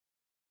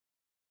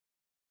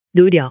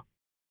노력,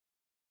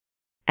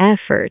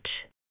 effort,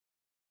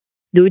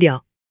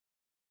 노력,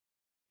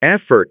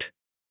 effort,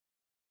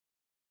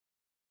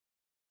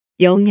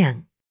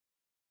 영향,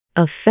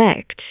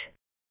 affect,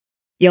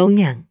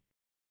 영향,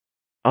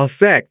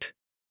 affect,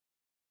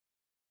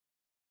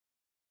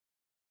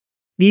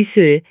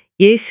 미술,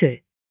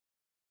 예술,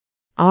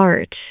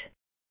 art,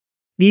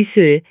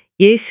 미술,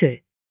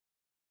 예술,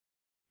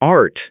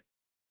 art,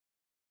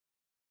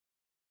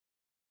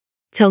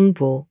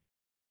 정보,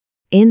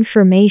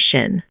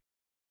 information,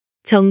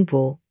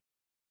 정보,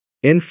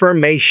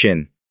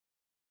 information,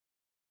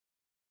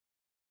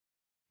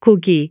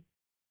 고기,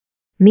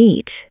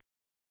 meat,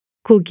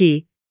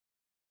 고기,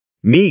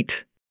 meat,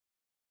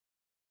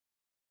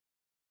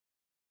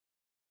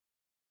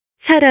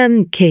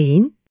 사람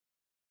개인,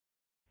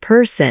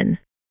 person,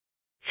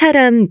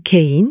 사람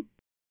개인,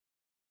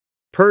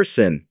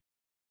 person,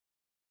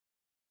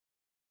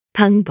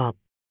 방법,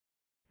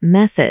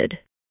 method,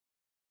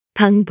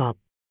 방법,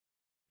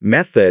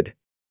 method,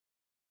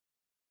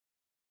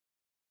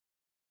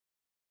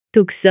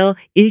 독서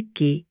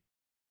읽기,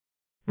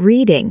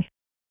 reading,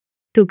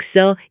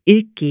 독서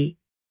읽기,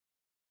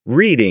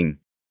 reading,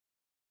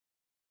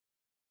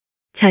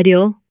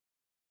 자료,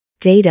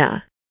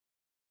 data,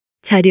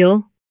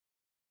 자료,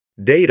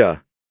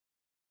 data,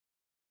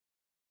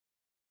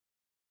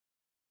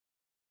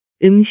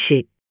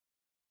 음식,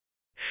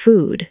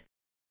 food,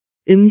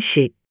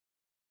 음식,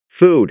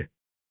 food,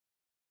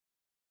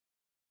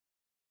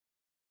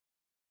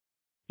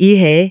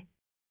 이해,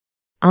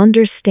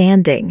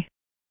 understanding,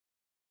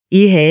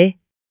 이해,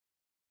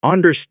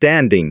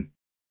 understanding,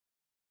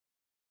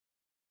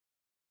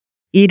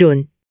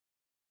 이론,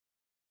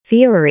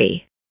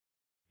 theory,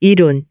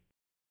 이론,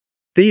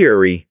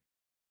 theory,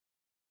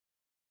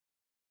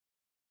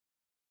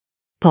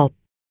 법,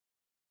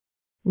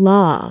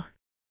 law,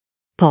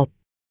 법,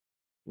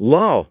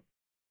 law,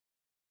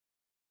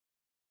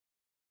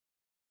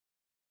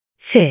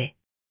 새,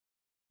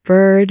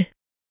 bird,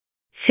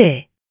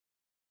 새,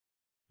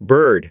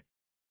 bird,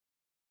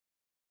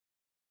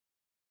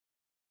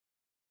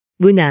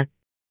 문학,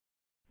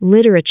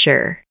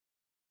 literature,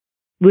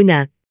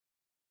 문학,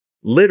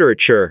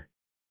 literature,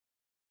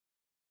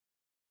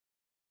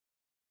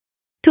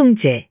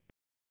 통제,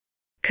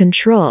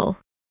 control,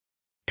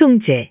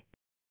 통제,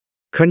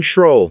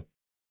 control,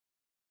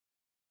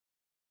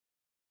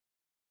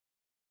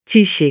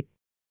 지식,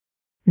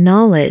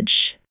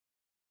 knowledge,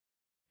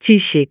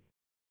 지식,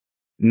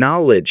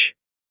 knowledge,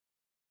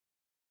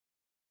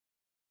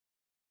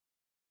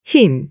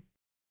 힘,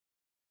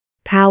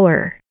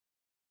 power,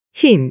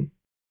 힘,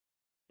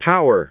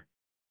 power,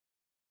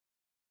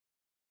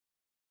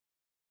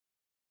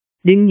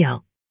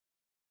 능력,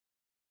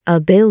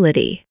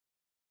 ability,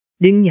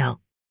 능력,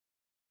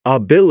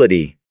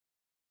 ability,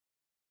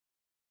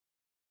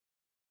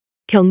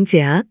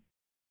 경제학,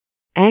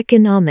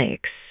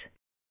 economics,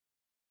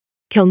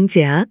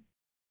 경제학,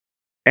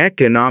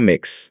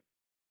 economics,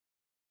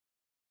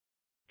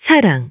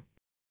 사랑,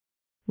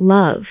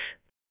 love,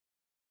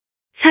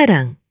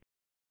 사랑,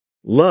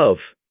 love,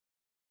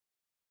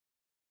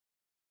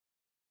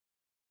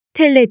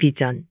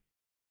 텔레비전,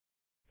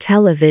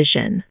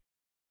 television,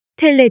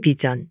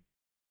 텔레비전,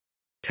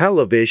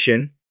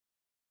 television,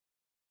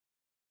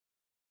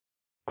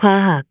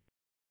 과학,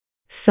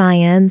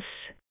 science,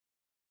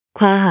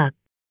 과학,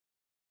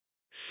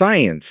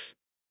 science,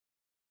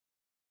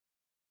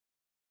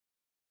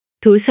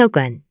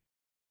 도서관,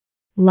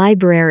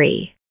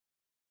 library,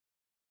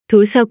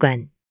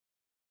 도서관,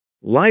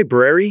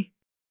 library,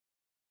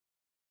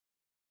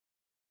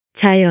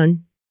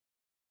 자연,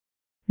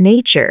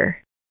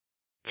 nature,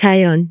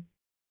 자연,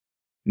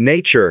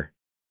 nature,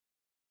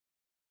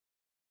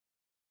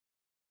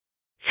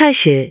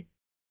 사실,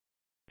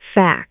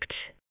 fact,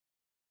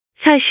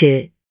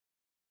 사실,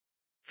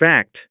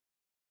 fact,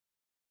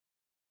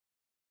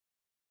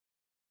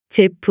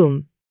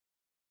 제품,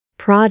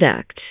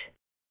 product,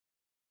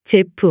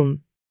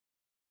 제품,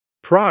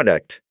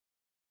 product,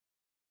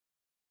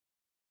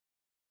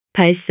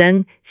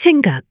 발상,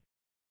 생각,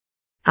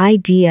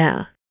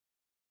 idea,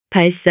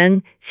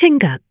 발상,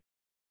 생각,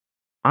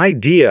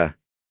 idea,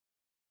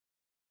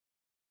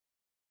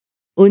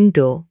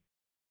 온도,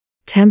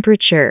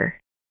 temperature,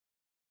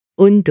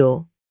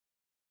 온도,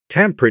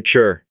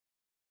 temperature,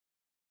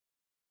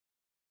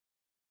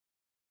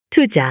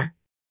 투자,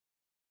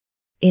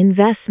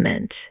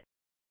 investment,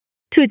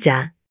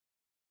 투자,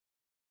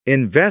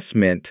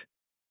 investment,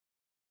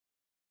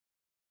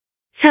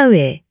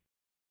 사회,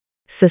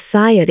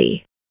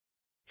 society,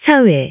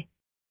 사회,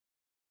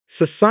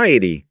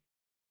 society,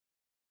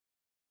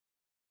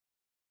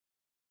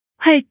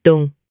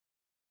 활동,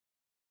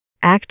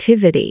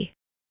 activity,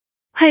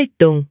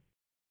 활동,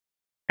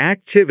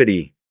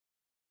 activity,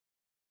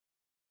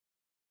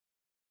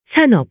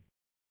 산업,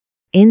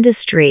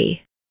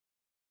 industry,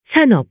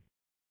 산업,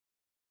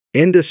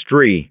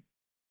 industry,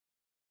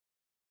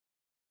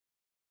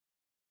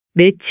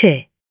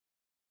 매체,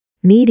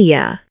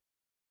 media,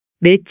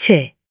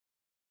 매체,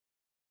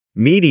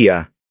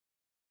 media,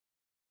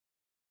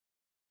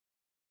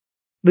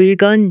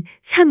 물건,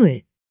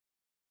 사물,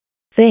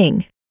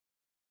 thing.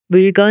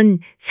 물건,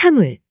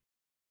 사물.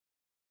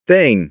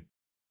 thing,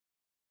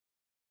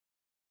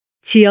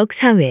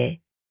 지역사회.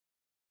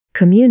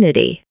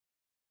 community.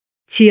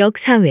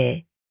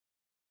 지역사회.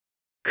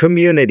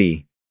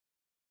 community,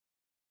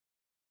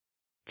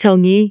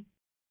 정의.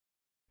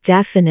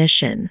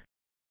 definition.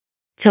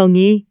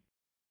 정의.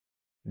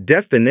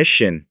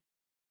 definition,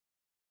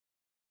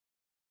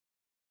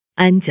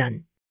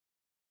 안전.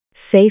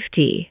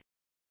 safety.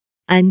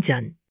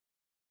 안전.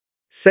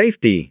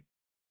 safety,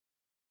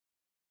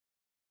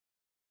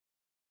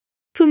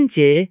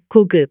 품질,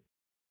 고급.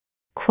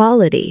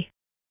 quality.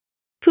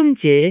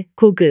 품질,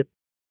 고급.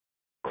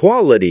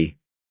 quality,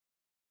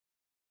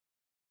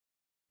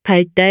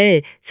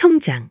 발달,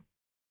 성장.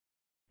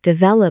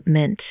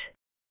 development.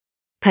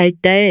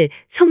 발달,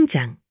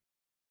 성장.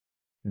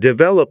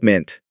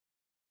 development,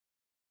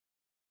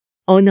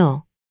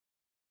 언어.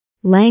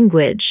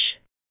 language.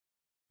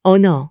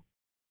 언어.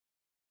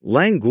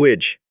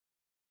 language,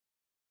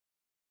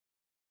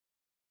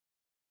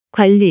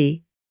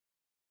 관리.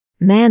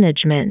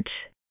 management.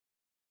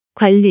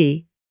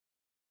 관리.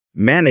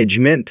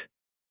 management,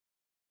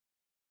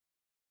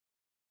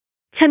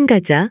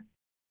 참가자.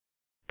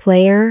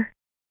 player.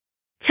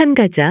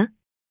 참가자.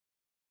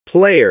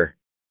 player,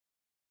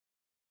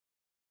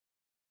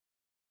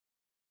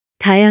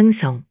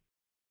 다양성.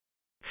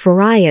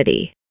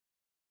 variety.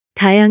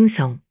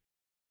 다양성.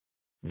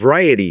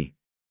 variety,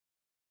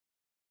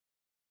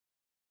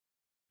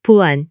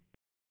 보안.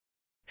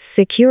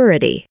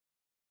 security.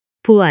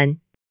 보안.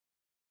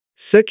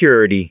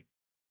 security,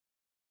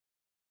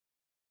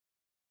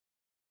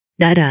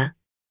 나라.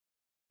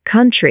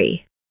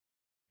 country.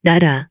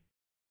 나라.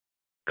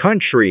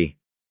 country,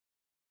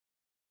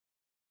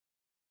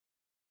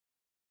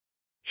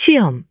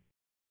 시험.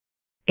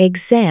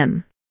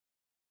 exam.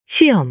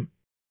 시험.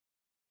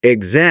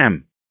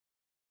 exam,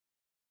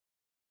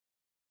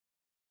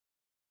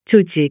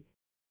 조직.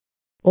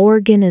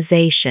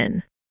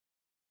 organization.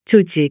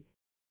 조직.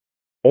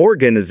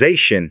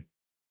 organization,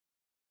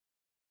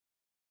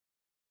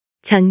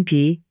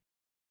 장비.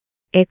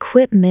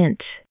 equipment.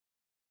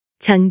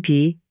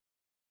 장비.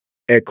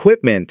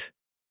 equipment,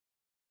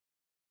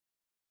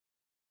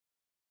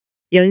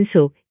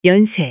 연속,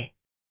 연쇄.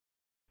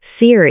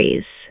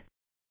 series.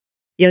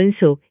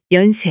 연속,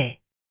 연쇄.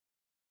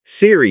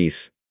 series,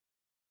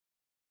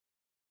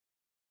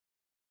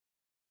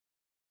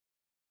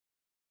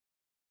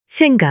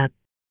 생각.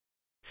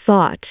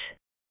 thought.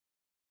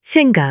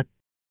 생각.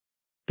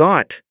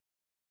 thought,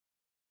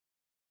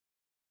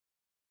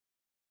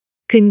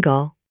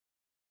 근거.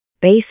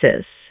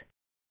 basis.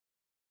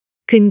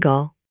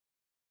 근거.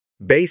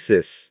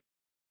 basis,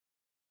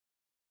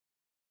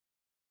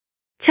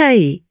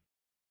 차이.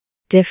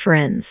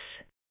 difference.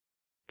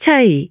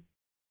 차이.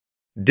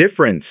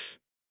 difference,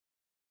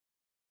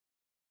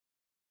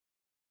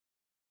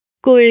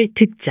 골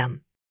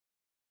득점.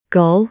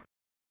 goal.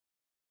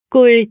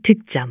 골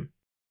득점.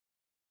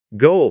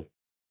 goal,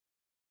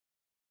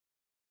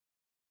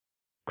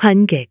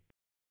 관객.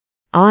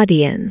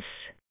 audience.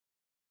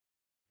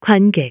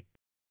 관객.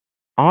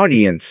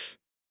 audience,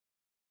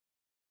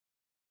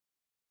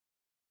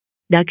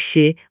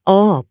 낚시,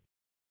 어업.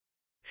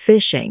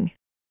 fishing.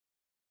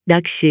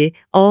 낚시,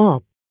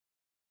 어업.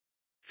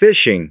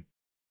 fishing,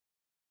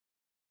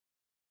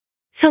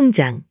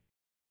 성장.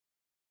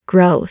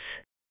 growth.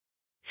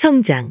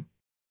 성장.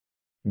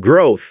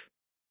 growth,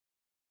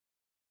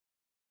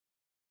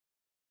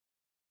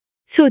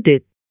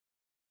 소득.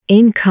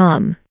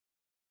 income.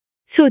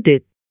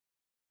 소득.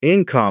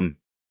 income,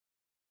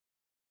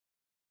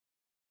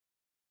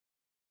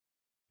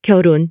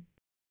 결혼.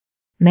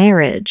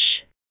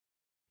 marriage.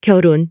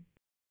 결혼.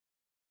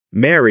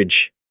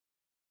 marriage,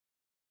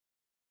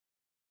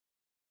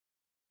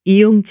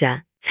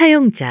 이용자,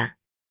 사용자.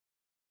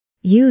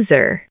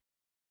 user.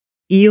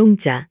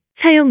 이용자,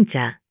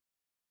 사용자.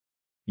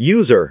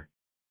 user,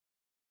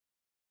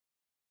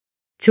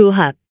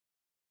 조합.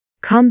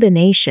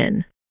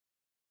 combination.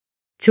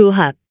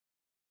 조합.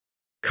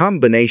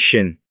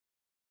 combination,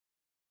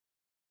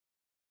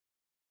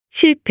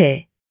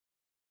 실패.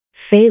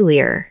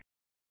 failure.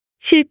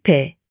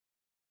 실패.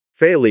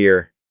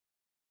 failure,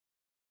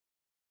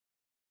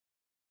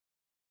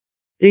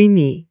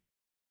 의미.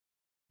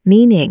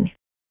 meaning.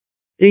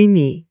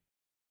 의미.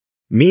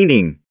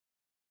 meaning,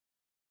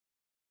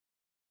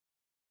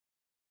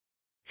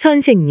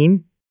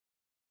 선생님.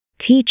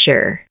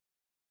 teacher.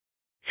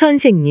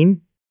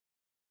 선생님.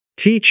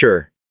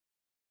 teacher,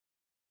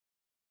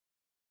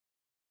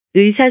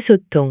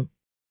 의사소통.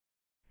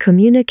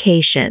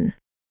 communication.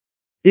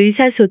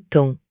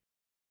 의사소통.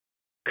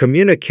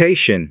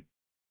 communication,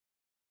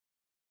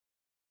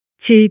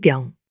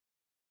 질병.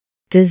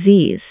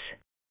 disease.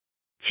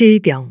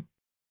 질병.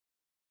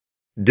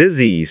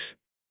 disease,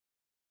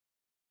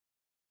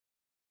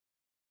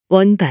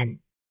 원반.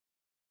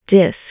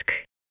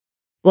 disk.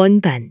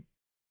 원반.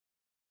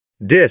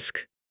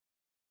 disc,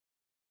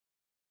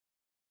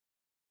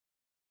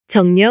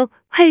 정력,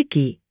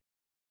 활기.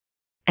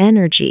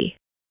 energy.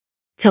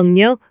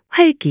 정력,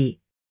 활기.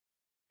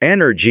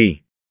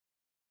 energy,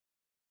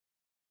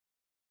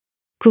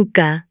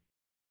 국가,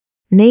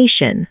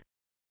 nation,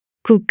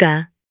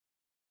 국가,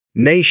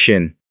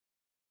 nation,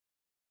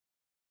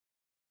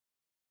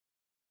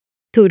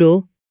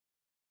 도로,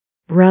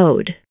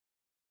 road,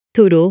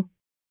 도로,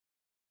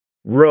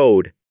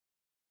 road,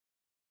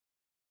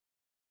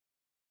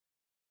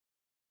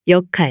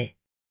 역할,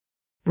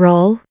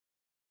 role,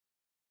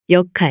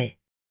 역할,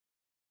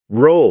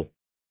 role,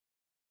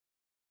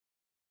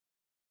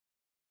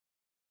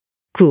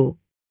 구,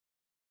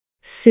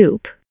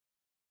 soup,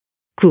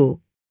 구,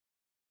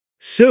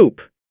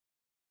 soup,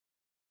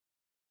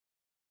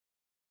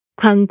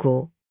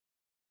 광고,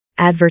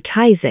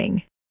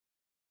 advertising,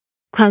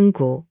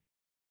 광고,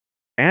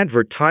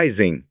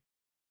 advertising,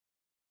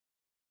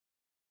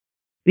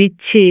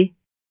 위치,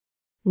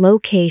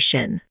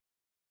 location,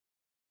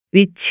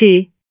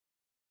 위치,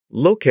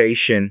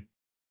 location,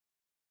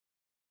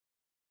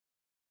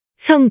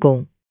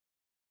 성공,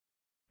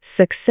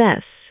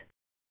 success,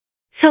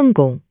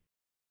 성공,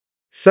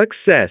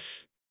 success,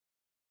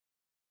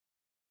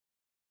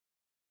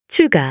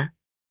 추가,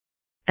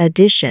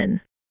 addition,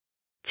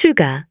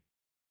 추가,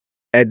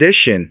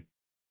 addition,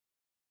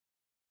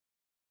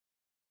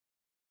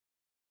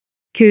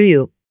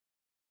 교육,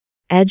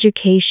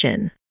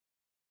 education,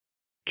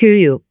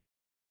 교육,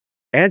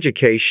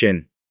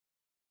 education,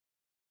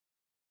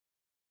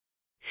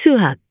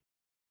 수학,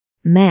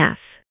 math,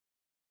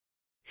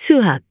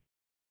 수학,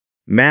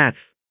 math,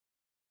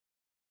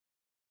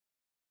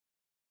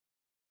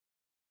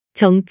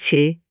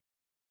 정치,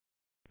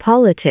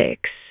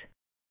 politics,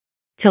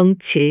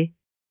 정치,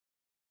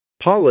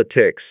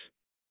 politics,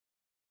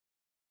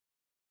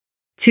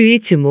 주의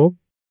주목,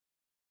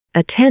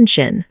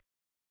 attention,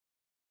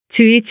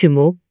 주의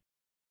주목,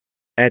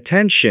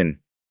 attention,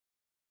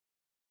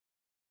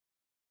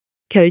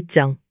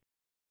 결정,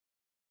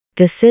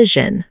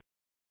 decision,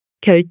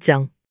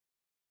 결정,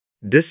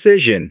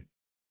 decision,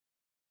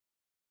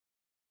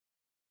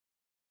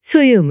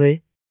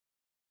 소유물,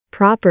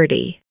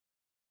 property,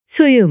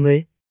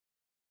 소유물,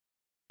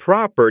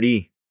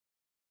 property,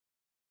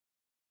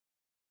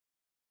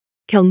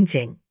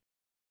 경쟁,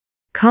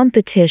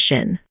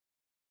 competition,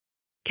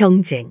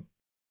 경쟁,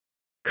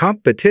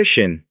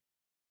 competition,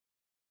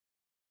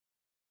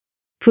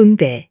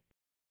 분배,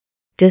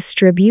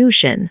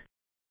 distribution,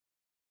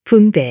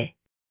 분배,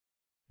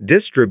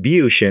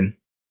 distribution,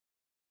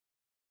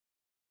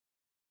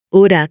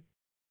 오락,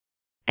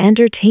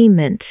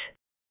 entertainment,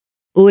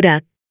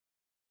 오락,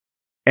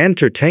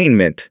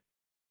 entertainment,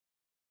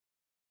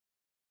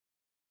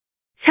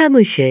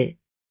 사무실,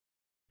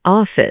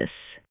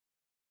 office,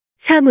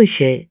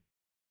 사무실,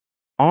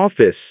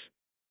 office,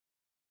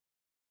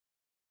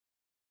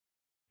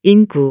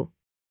 인구,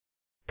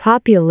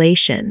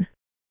 population,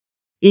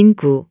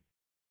 인구,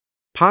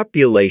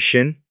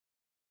 population,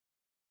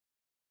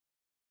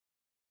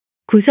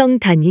 구성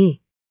단위,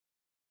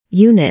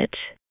 unit,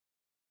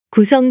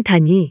 구성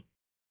단위,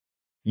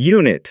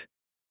 unit,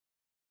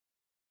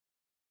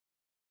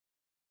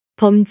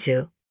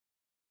 범주,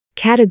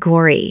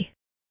 category,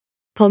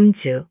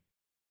 범주,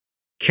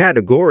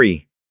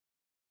 category,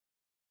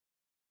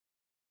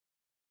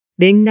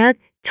 맥락,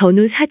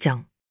 전후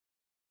사정,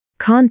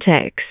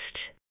 context,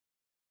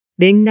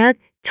 맥락,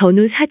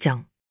 전후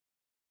사정,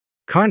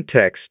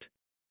 context,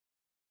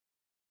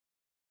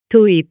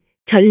 도입,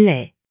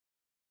 전례,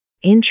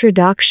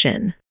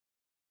 introduction,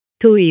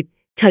 도입,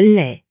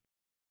 전례,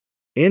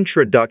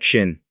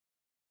 introduction,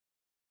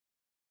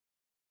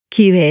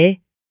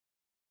 기회,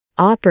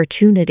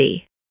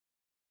 opportunity,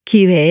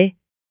 기회,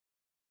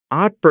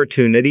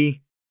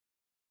 opportunity,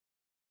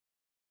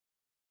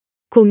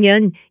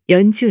 공연,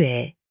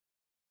 연주회,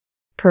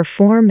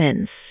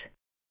 performance,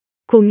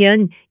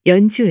 공연,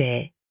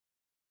 연주회,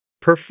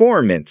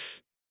 performance,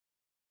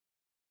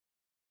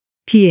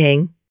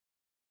 비행,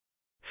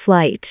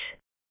 flight,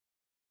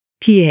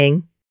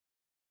 비행,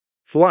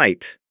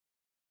 flight,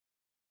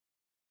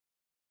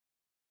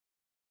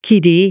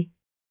 길이,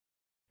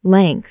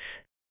 length,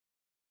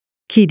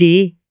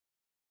 길이,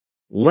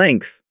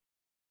 length,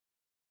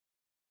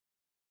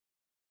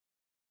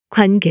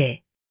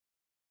 관계,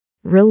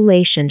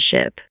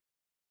 relationship,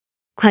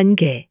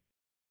 관계,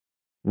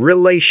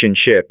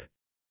 relationship,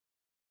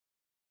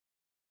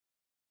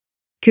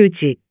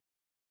 교직,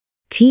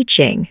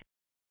 teaching,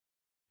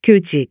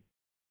 교직,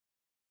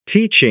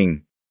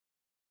 teaching,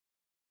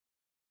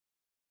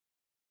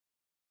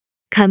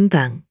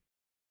 감방,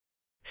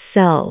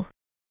 sell,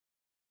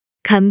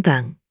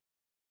 감방,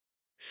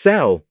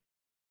 sell,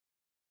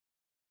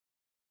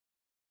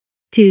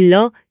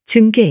 딜러,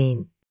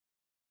 중개인,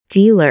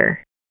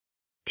 dealer,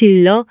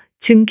 딜러,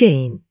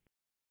 중개인,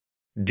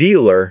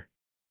 dealer,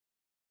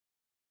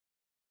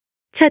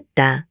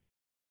 찾다,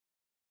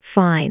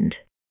 find,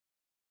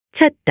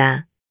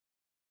 찾다,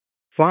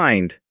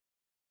 find,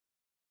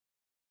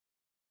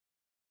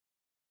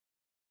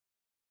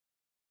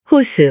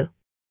 호수,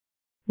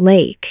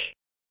 lake,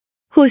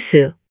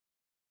 호수,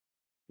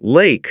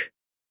 lake,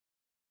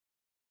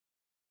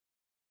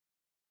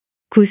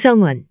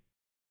 구성원,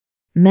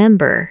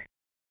 member,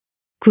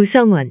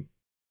 구성원,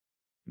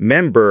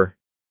 member,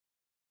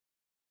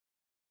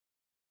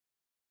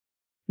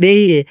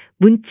 매일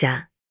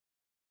문자.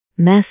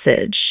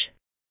 message.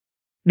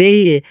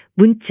 매일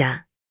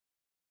문자.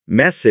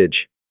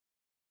 message,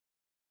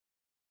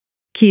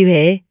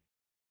 기회.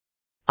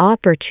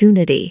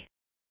 opportunity.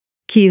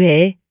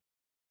 기회.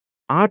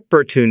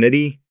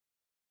 opportunity,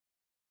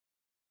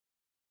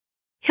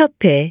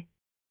 협회.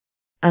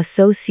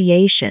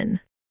 association.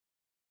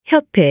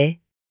 협회.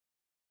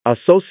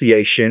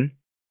 association,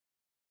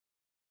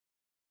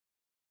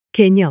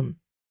 개념.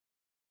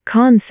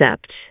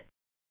 concept.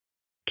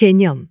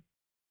 개념.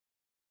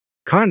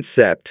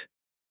 concept,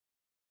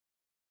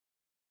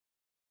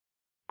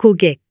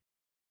 고객.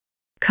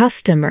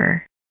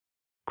 customer.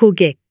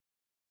 고객.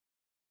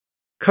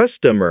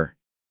 customer,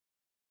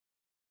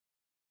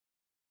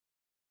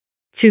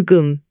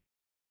 죽음.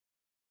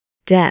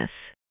 death.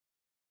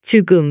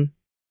 죽음.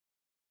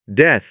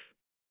 death,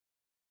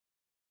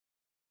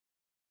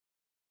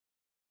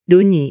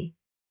 논의.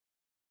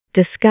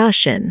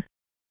 discussion.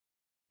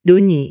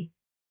 논의.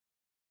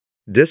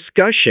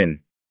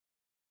 discussion,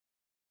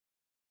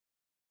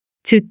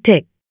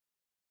 주택.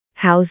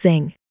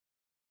 housing.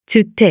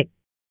 주택.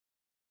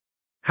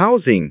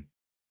 housing,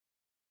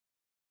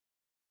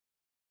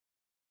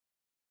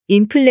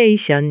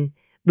 인플레이션.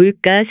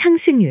 물가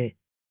상승률.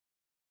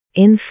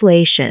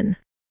 inflation.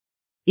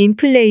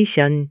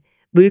 인플레이션.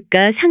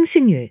 물가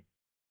상승률.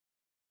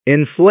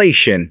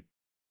 inflation,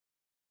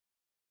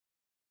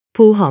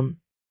 보험.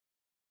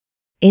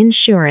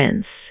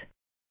 insurance.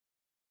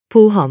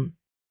 보험.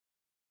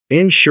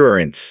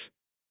 insurance,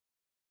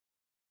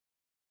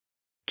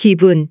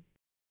 기분.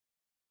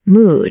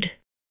 mood.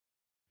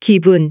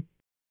 기분.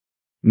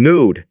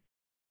 mood,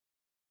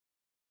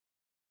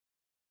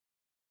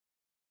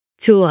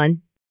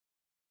 조언.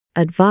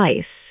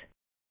 advice.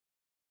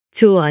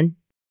 조언.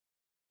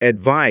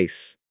 advice,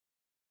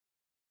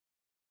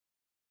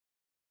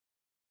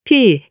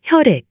 피,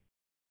 혈액.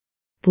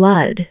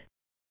 blood.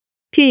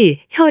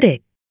 피,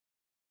 혈액.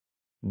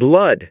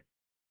 blood,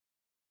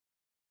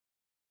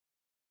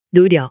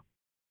 노력.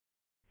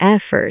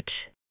 effort.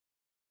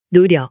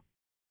 노력.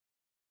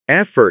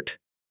 effort,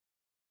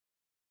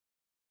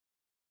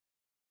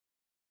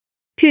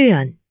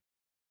 표현.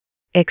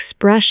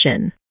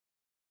 expression.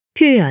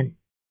 표현.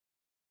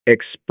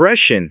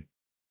 expression,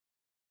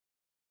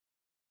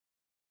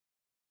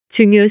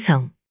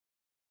 중요성.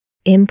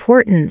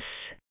 importance.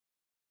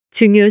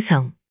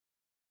 중요성.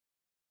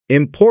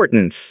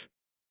 importance,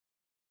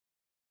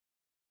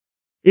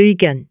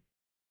 의견.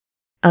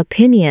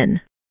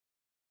 opinion.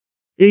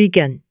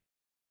 의견.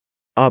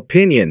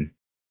 opinion,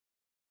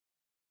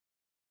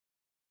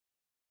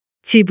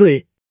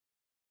 지불.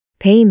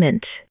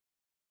 payment.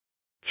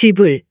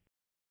 지불.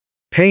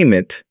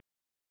 payment,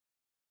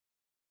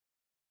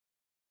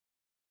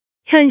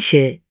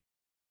 현실.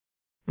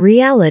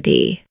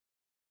 reality.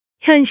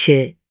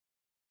 현실.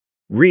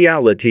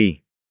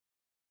 reality,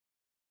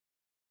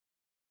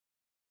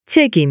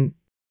 책임.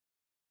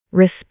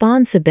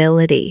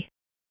 responsibility.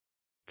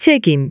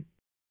 책임.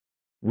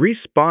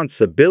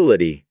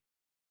 responsibility,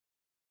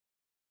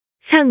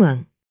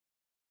 상황.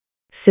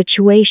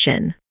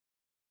 situation.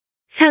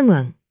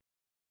 상황.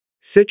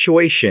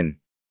 situation,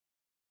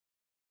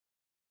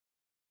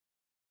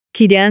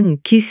 기량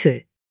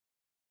기술.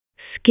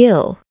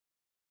 skill.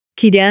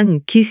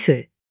 기량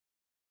기술.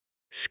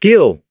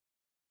 skill,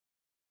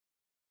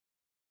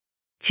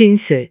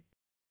 진술.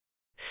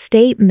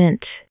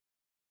 statement.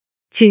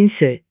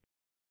 진술.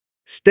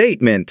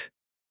 statement,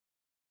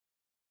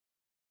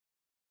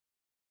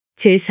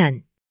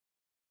 재산.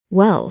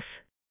 wealth.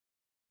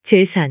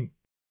 재산.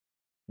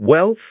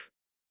 wealth,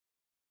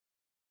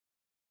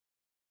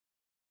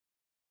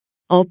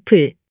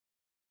 어플.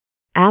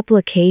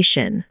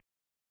 application.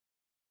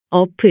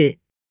 어플.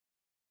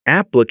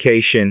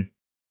 application,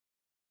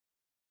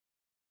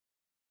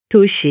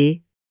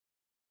 도시.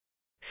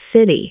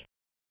 city.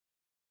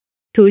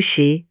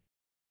 도시.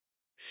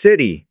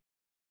 city,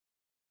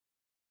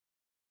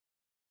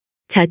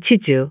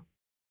 자치주.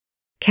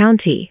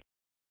 county.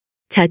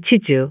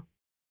 자치주.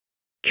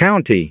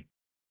 county,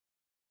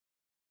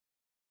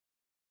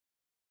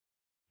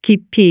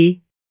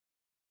 깊이.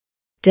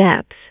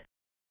 depth.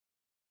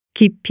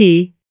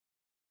 깊이.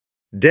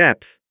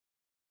 depth,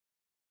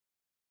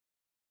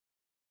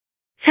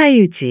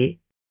 사유지.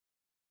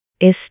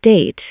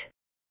 estate.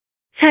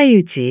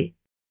 사유지.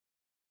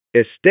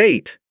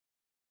 estate,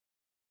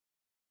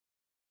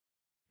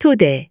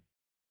 토대.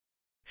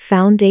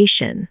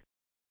 foundation.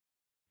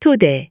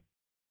 토대.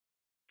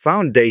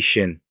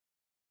 foundation,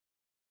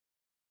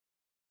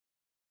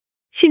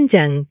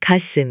 심장,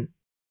 가슴.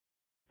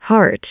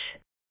 heart.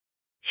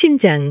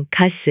 심장,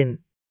 가슴.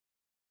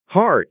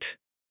 heart,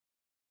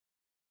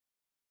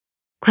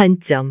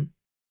 관점.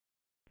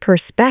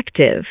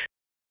 perspective.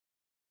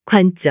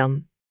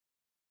 관점.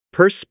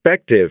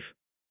 perspective,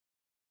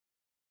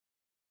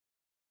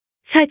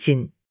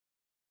 사진.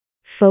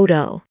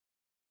 photo.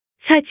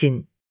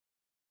 사진.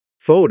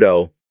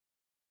 photo,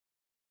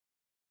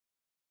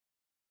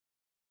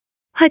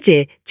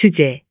 화제,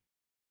 주제.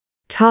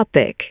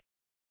 topic.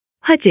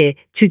 화제,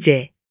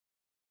 주제.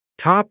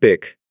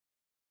 topic,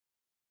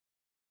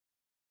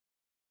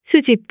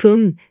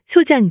 수집품,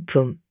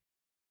 소장품.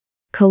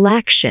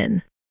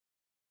 collection.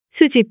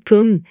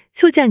 수집품,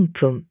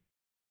 소장품.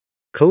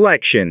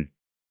 collection,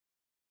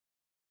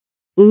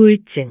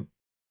 우울증.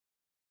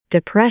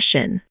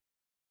 depression.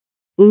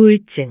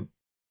 우울증.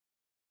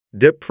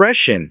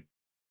 depression,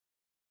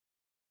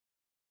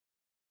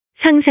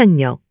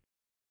 상상력.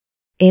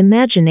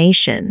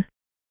 imagination.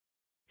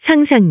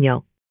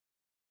 상상력.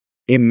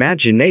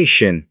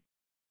 imagination,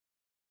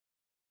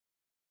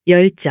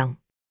 열정.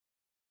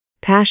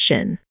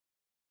 passion.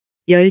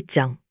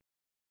 열정.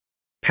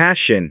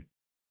 passion,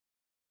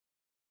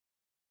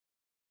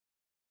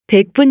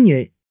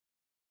 백분율.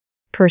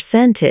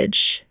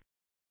 percentage.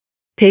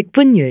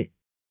 백분율.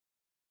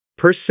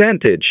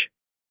 percentage,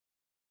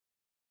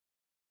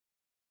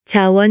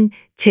 자원,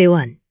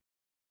 재원.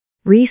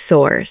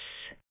 resource.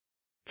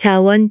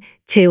 자원,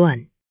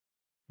 재원.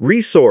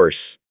 resource,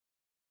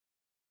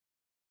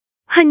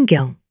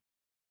 환경.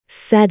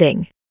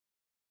 setting.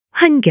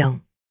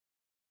 환경.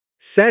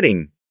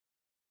 setting,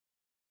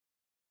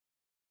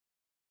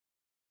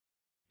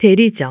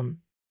 대리점.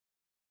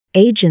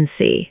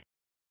 agency.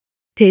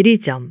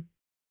 대리점.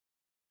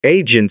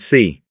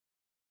 agency,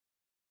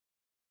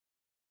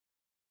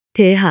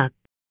 대학.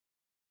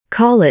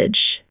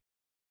 college.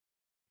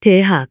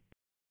 대학.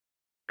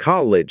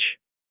 college,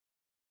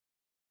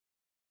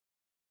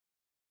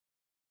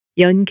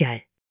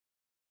 연결.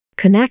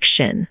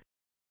 connection.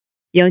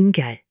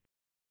 연결.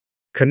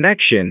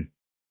 connection,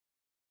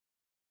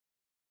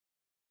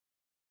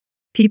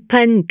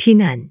 비판,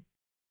 비난.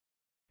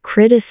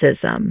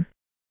 criticism.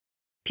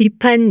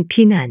 비판,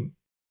 비난.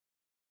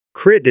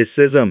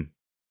 criticism,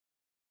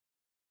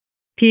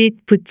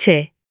 빚,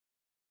 부채.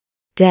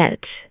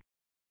 debt.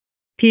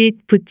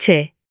 빚,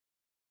 부채.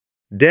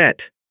 debt,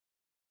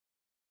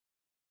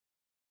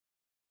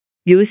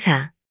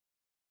 묘사.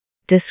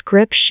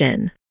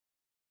 description.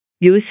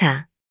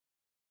 묘사.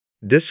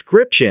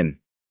 description,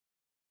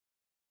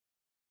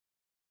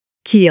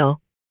 기억.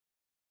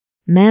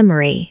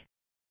 memory.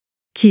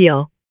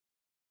 기억.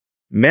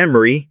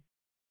 memory,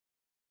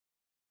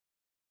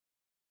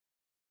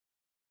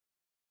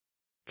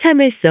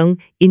 참을성,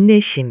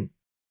 인내심.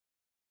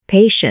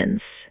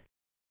 patience.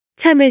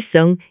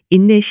 참을성,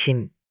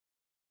 인내심.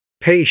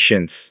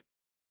 patience,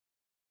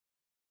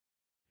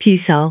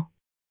 비서.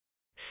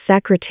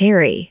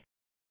 secretary.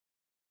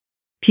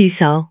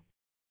 비서.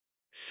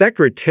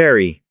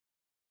 secretary,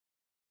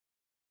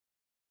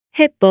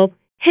 해법,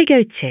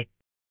 해결책.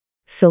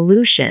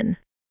 solution.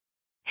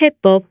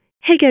 해법,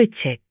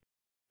 해결책.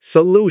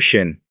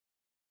 solution,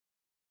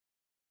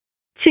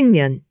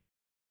 측면.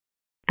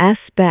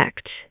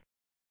 aspect.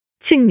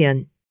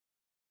 측면.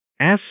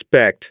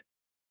 aspect,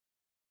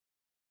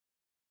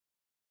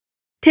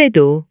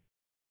 태도.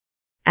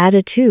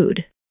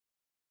 attitude.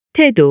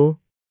 태도.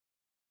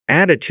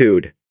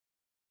 attitude,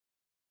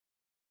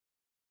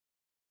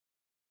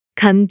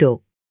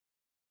 감독.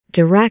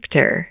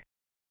 director.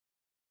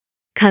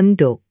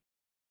 감독.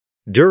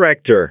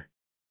 director,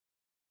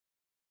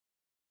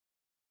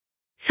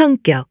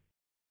 성격.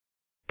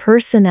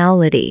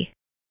 personality.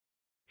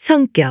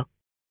 성격.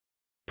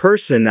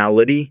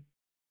 personality,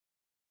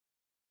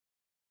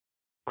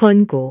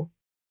 권고.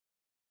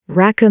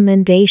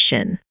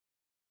 recommendation.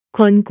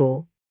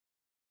 권고.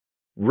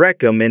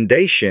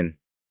 recommendation,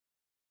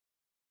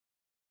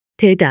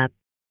 대답.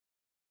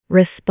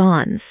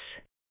 response.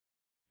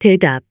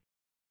 대답.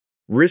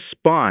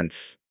 response,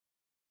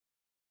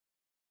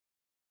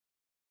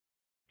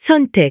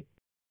 선택.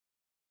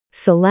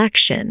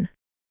 selection.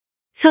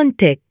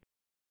 선택.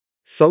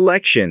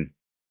 selection,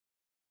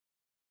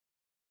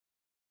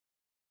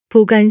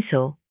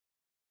 보관소.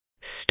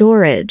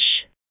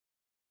 storage.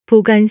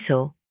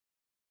 보관소.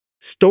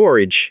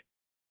 storage,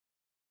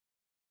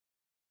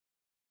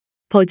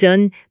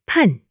 버전,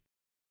 판.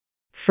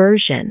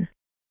 version.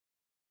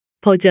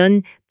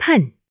 버전,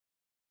 판.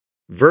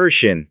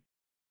 version,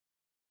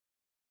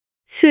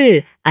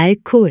 술,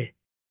 알코올.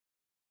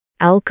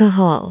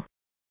 alcohol.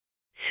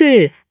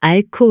 술,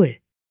 알코올.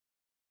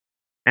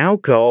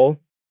 alcohol,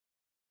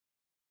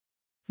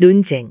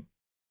 논쟁.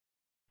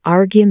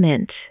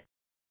 argument.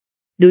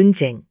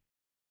 논쟁.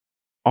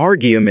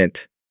 argument,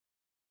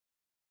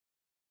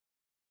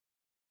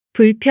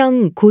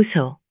 불평,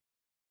 고소.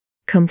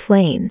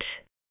 complaint.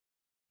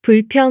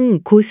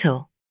 불평,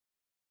 고소.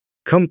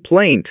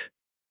 complaint,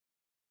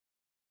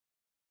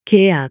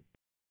 계약.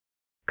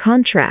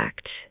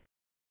 contract.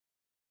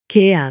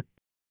 계약.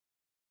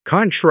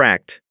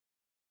 contract,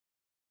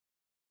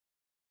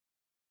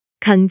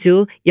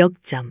 강조,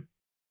 역점.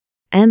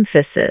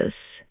 emphasis.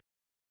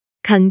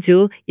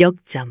 강조,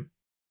 역점.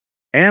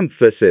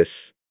 emphasis,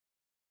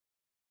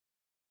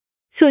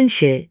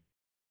 손실.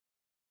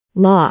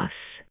 loss.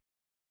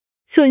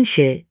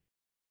 손실.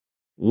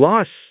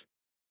 loss,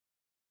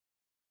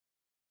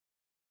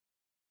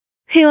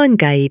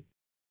 회원가입.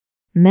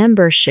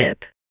 membership.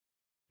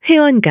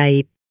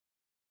 회원가입.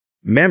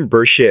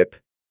 membership,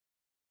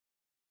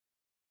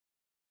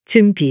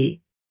 준비.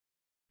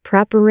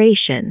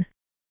 preparation.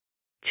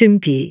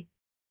 준비.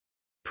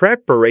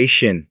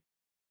 preparation,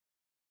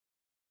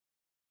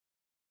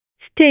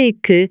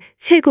 스테이크,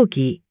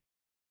 쇠고기.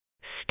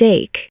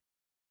 steak,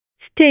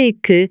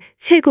 스테이크,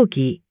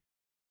 쇠고기.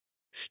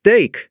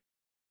 steak,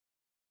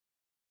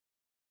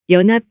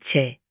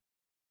 연합체.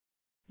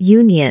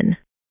 union,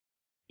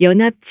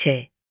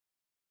 연합체.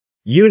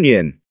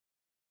 union,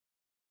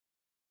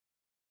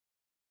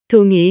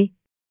 동의.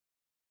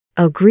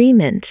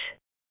 agreement,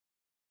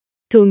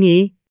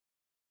 동의.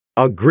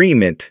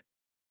 agreement,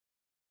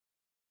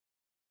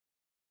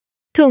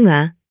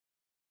 통화.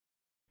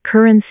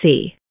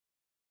 currency,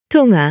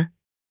 통화.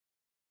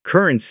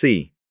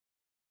 currency,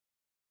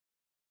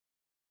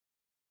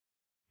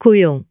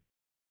 고용.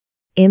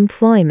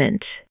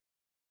 employment,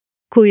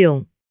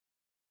 고용.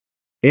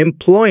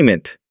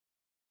 employment,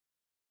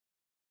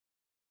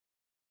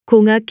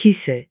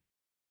 공학기술.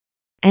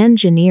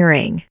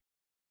 engineering,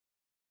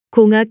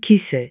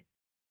 공학기술.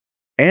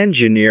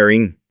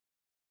 engineering,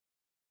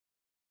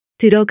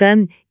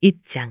 들어감,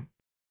 입장.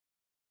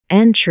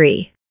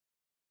 entry,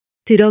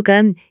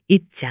 들어감,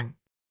 입장.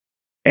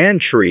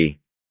 entry,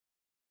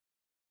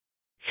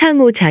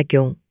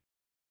 상호작용.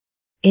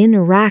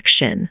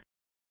 interaction,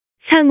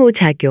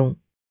 상호작용.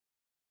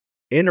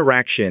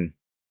 interaction,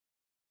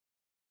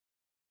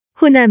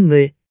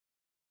 혼합물.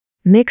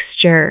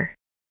 mixture,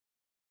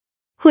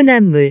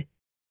 혼합물.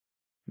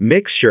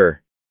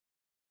 mixture,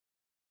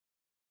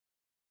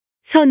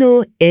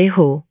 선호,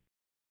 애호.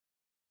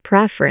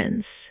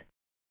 preference,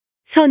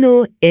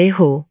 선호,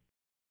 애호.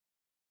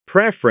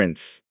 preference,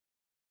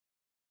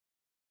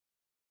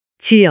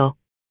 지역.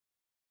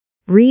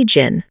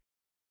 region,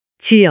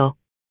 지역.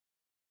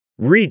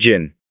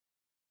 region,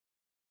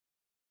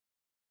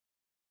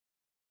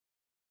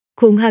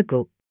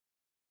 공화국.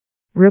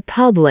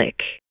 republic,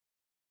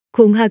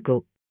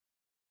 공화국.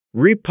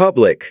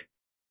 republic,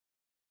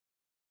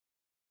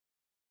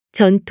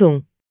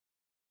 전통.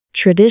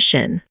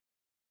 tradition,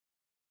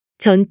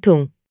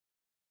 전통.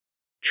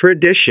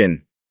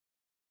 tradition,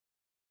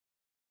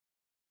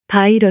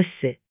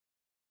 바이러스.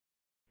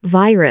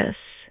 virus,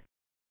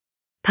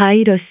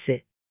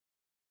 바이러스.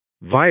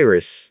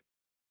 virus,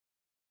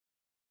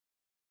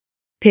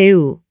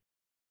 배우.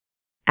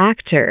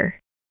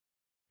 actor,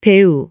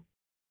 배우.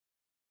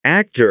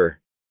 actor,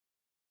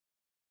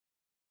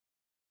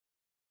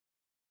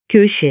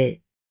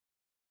 교실.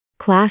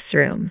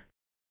 classroom,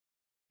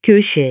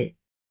 교실.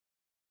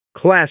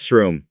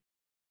 classroom,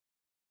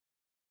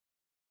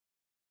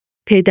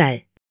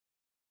 배달.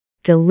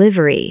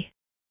 delivery,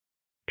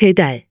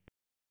 배달.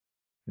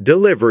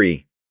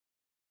 delivery,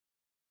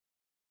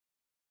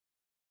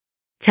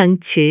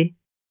 장치.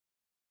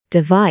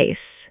 device,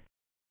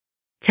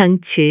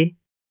 장치.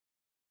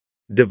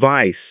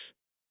 device,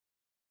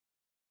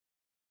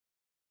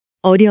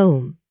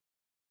 어려움.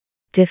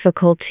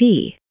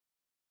 difficulty,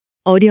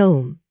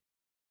 어려움.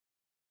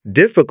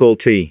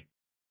 difficulty,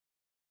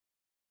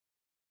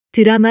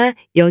 드라마,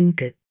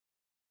 연극.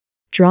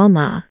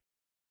 drama,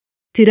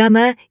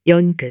 드라마,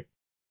 연극.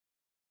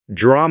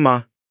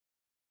 drama,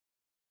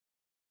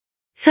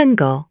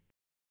 선거.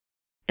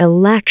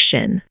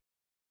 election,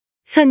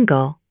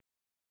 선거.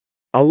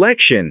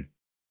 election,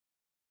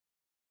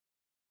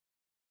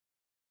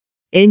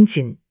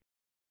 엔진.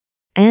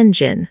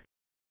 engine,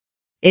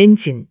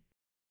 엔진.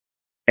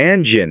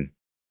 engine,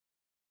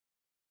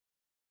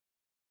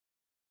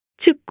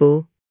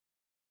 축구.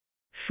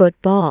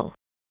 football,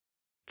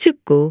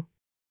 축구.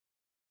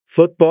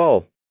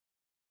 football,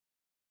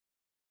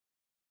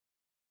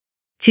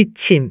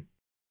 지침.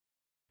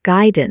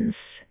 guidance,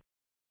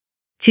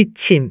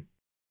 지침.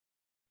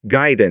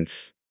 guidance,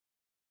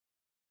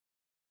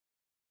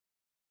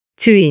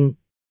 주인.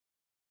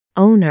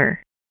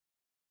 owner,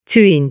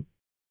 주인.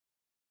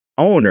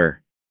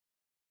 owner,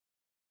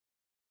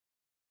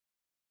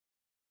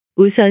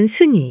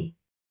 우선순위.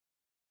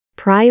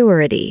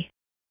 priority,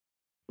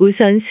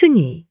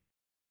 우선순위.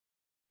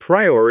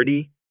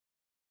 priority,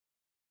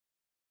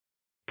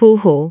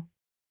 보호.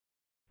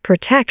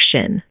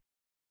 protection,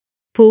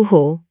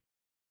 보호.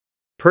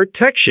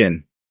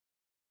 protection,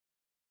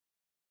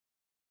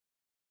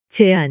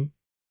 제안.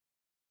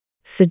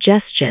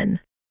 suggestion,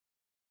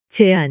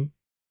 제안.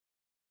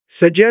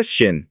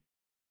 suggestion,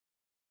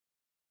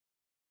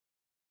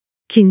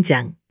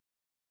 긴장.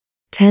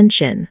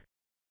 tension,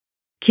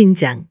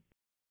 긴장.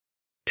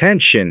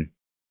 tension,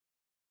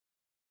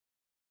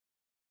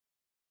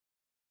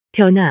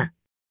 변화.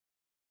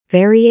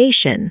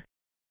 variation,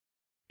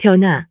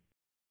 변화.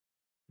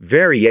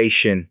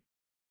 variation,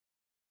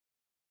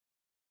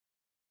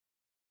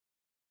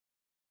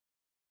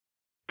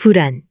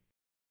 불안.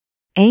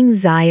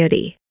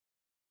 anxiety,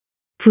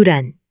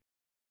 불안.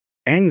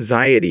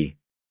 anxiety,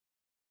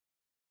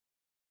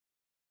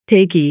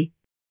 대기.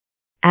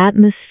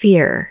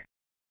 atmosphere,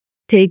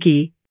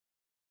 대기.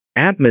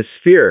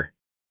 atmosphere,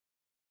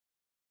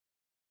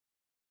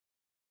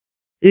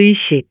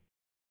 의식.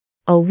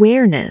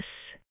 awareness,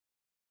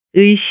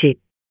 의식.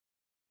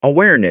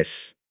 awareness,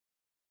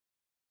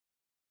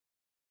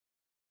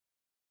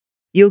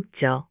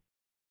 욕조.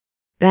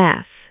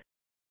 bath,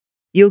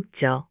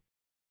 욕조.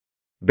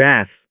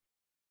 bath,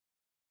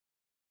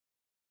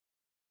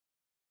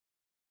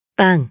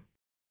 빵.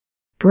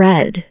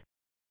 bread,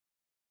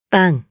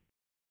 빵,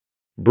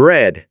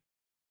 bread,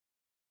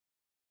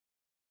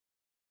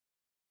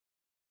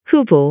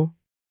 후보,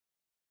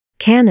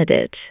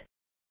 candidate,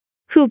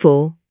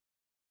 후보,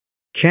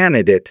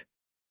 candidate,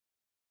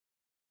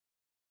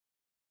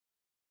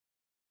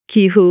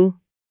 기후,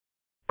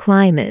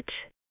 climate,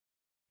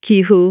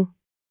 기후,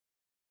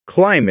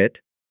 climate,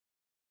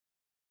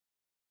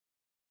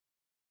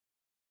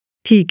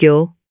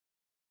 비교,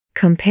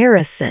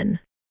 comparison,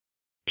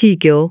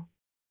 비교,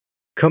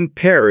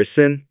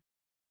 comparison,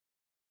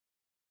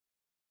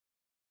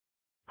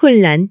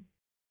 혼란,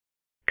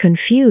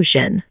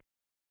 confusion,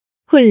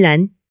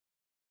 혼란,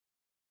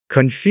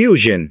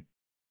 confusion,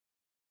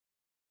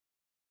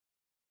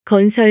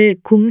 건설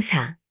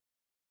공사,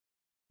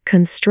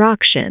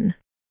 construction,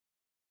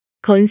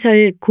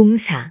 건설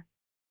공사,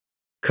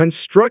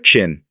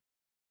 construction,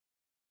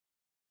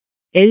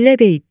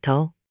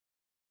 엘리베이터,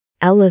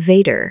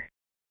 elevator,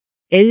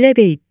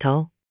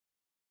 엘리베이터,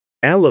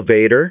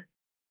 elevator,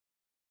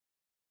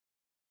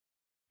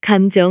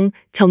 감정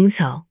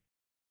정서,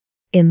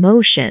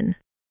 emotion,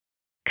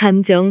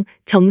 감정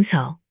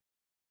정서,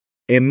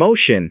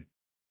 emotion,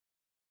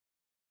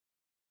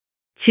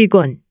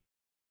 직원,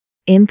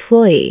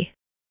 employee,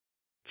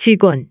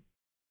 직원,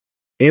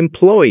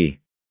 employee,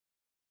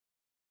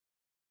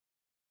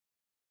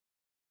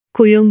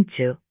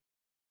 고용주,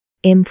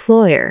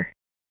 employer,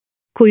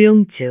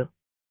 고용주,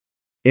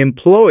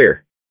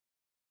 employer,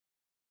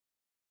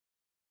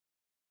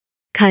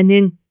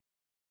 가능,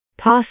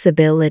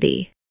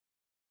 possibility,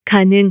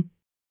 가능,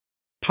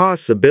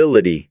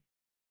 possibility,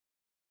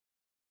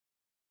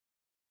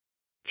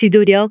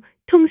 지도력,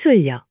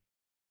 통솔력,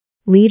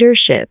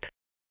 leadership,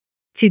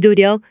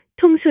 지도력,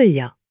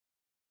 통솔력,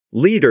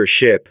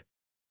 leadership,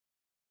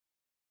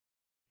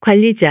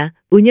 관리자,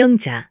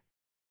 운영자,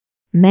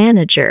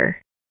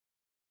 manager,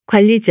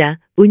 관리자,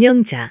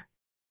 운영자,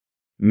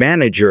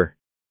 manager,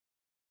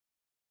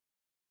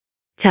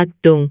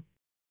 작동,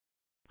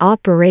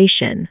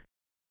 operation,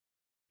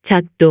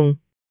 작동,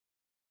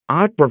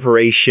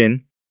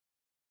 operation,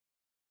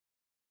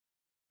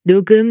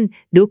 녹음,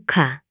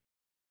 녹화,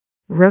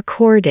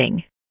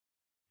 recording,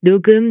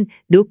 녹음,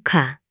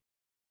 녹화,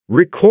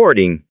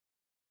 recording,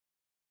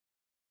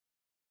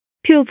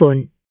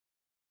 표본,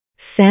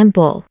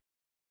 sample,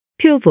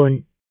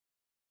 표본,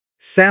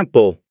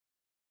 sample,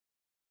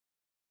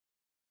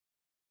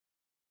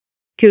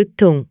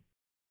 교통,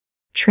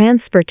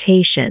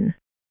 transportation,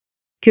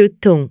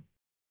 교통,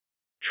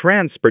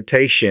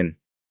 transportation,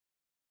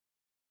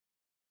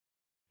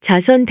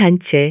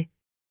 자선단체,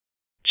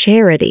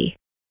 charity,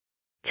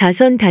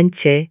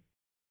 자선단체,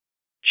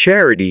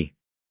 charity,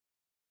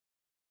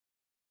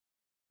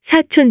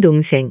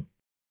 사촌동생,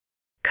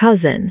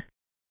 cousin,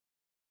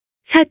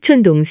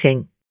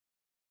 사촌동생,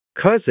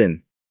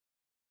 cousin,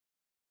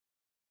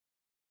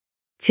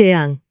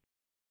 재앙,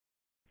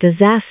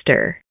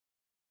 disaster,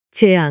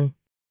 재앙,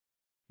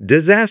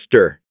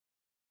 disaster,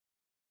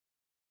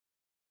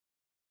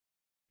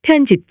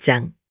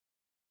 편집장,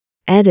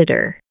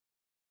 editor,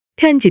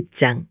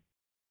 편집장,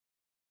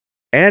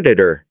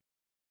 editor,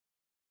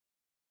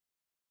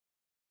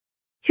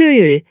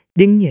 효율,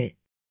 능률,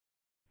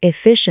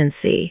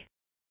 efficiency,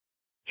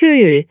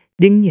 효율,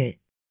 능률,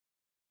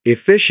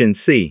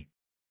 efficiency,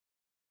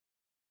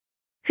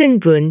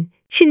 흥분,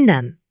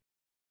 신남,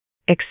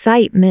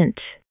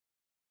 excitement,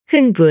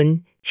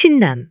 흥분,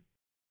 신남,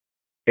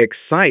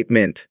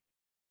 excitement,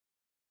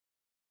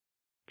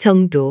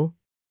 정도,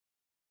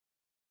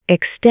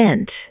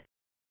 extent,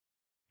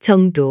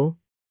 정도,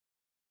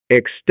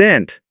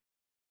 extent,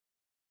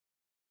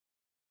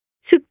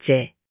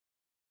 숙제,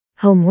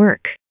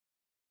 homework,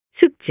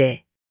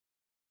 숙제,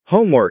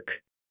 homework,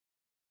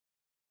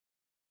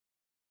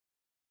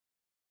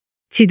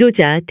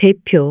 지도자,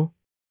 대표,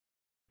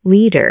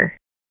 leader,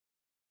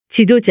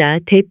 지도자,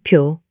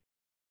 대표,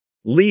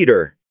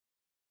 leader,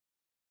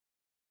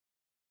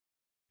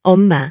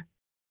 엄마,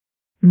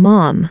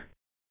 mom,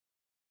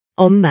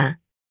 엄마,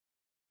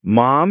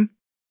 mom,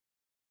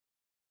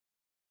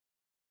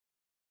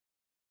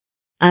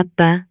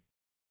 아빠,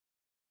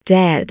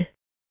 dad,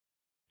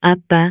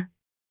 아빠,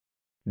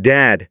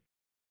 dad,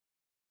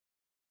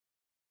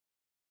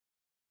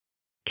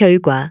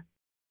 결과,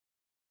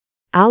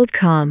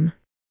 outcome,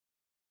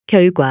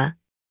 결과,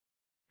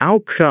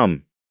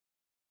 outcome,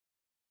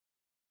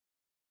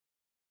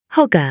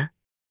 허가,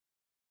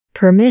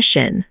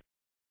 permission,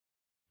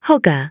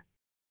 허가,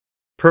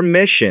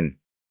 permission,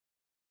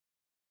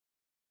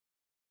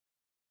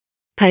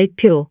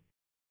 발표,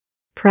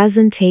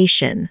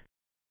 presentation,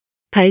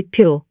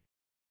 발표,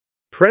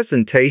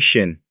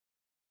 presentation,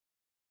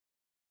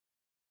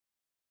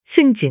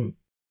 승진,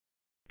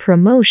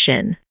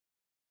 promotion,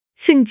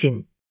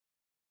 승진,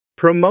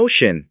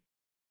 promotion,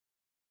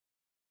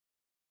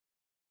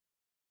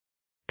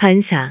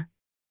 반사,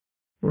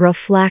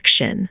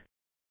 reflection,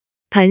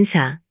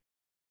 반사,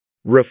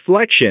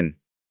 reflection,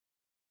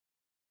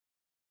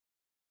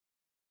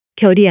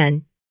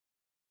 결의안,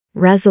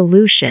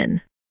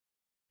 resolution,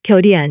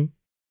 결의안,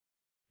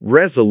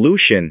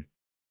 resolution,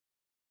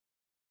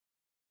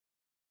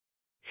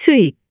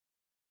 수익,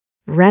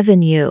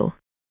 revenue,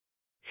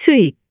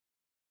 수익,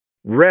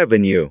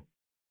 revenue,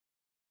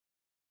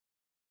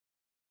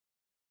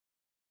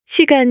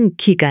 시간,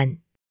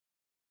 기간,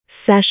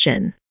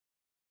 session,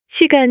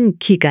 시간,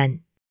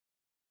 기간,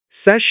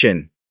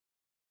 session,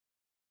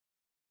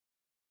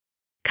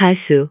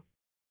 가수,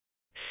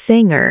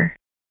 singer,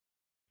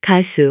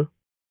 가수,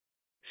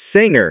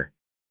 singer,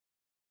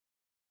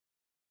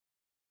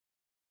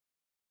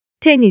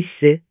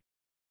 테니스,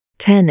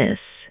 tennis,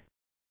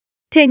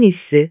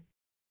 테니스,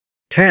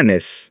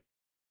 tennis,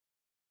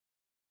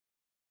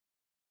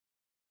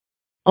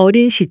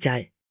 어린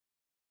시절,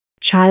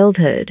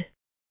 childhood,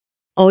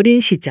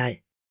 어린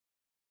시절,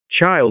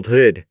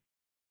 childhood,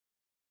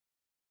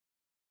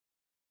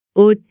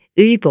 옷,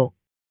 의복,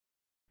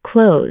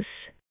 clothes,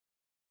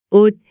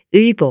 옷,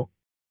 의복,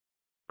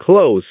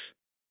 clothes,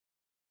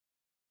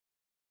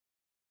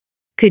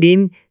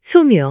 그림,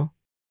 소묘,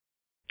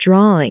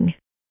 drawing,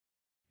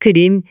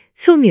 그림,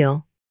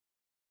 소묘,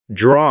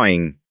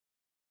 drawing,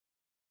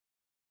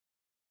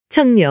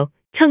 청력,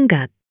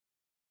 청각,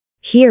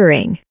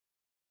 hearing,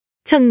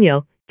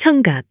 청력,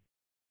 청각,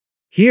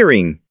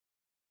 hearing,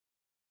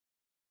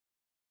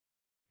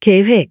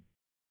 계획,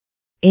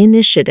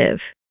 initiative,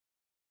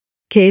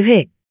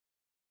 계획,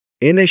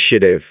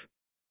 initiative,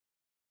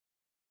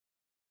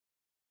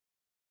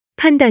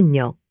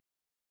 판단력,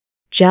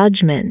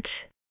 judgment,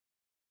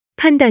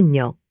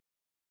 판단력,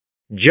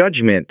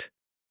 judgment,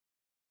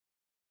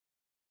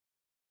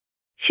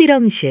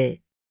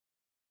 실험실,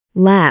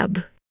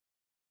 lab,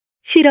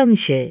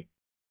 실험실,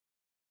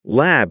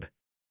 lab,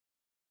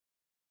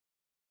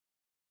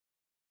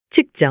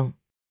 측정,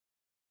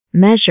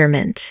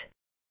 measurement,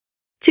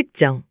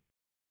 측정,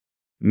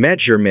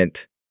 measurement,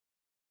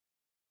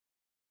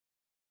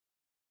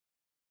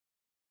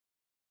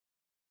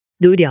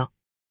 노력,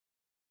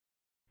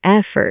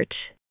 effort,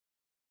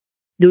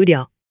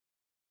 노력,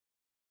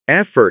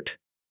 effort,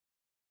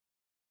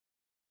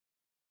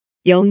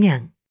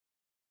 영향,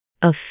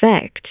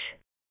 affect,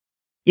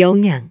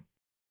 영향,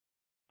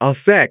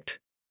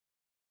 effect,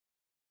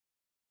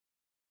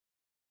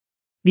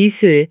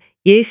 미술,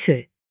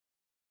 예술,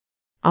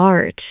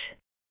 art,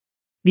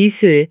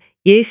 미술,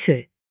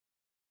 예술,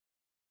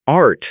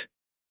 art,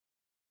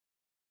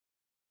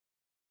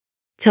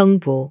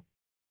 정보,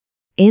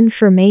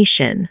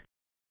 information,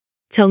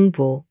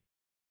 정보,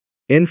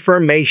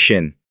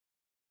 information,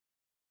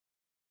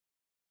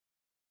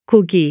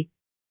 고기,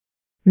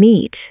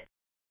 meat,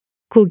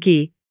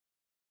 고기,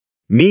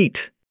 meat,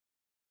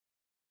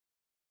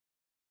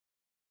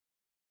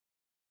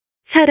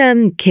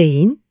 사람,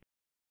 개인,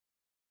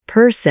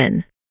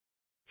 person,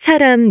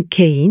 사람,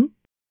 개인,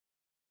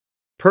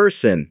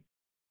 person,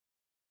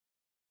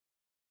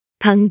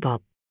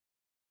 방법,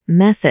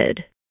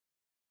 method,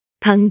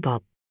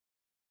 방법,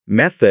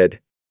 method,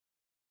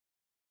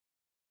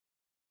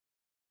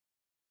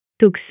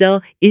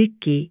 독서,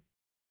 읽기,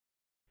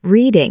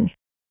 reading,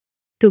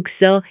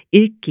 독서,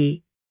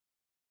 읽기,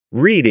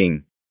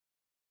 reading,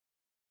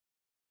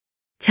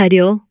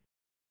 자료,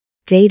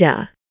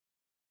 data,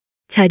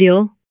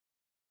 자료,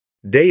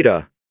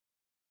 data,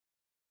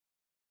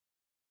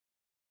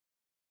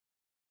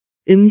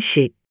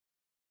 음식,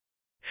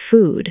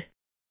 food,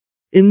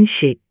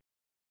 음식,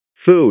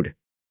 food,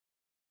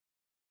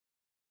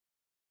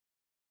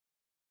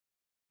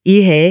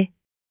 이해,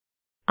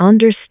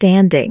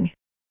 understanding,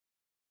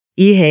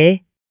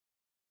 이해,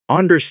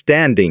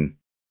 understanding,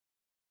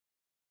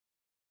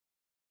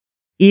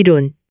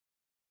 이론,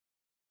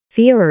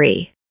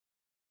 theory,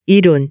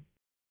 이론,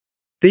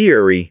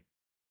 theory,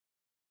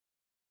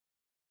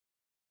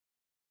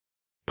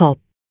 법,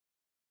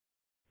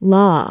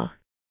 law,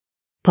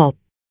 법,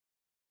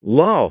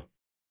 law,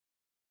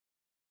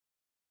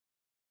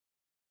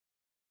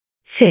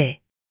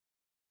 새,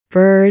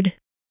 bird,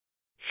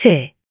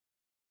 새,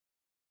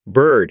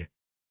 bird,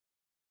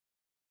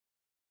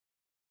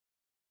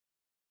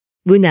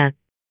 문학,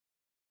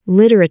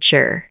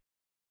 literature,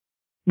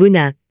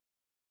 문학,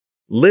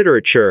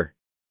 literature,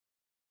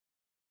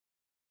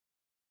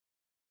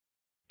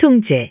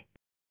 통제,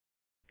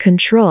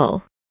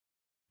 control,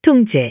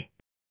 통제,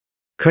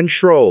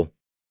 control,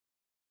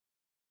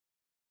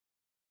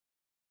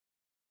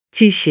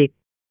 지식,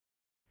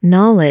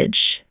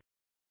 knowledge,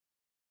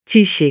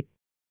 지식,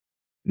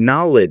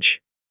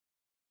 knowledge,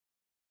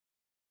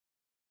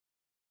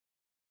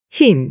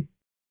 힘,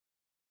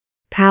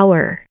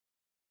 power,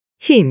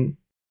 힘,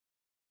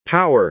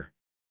 power,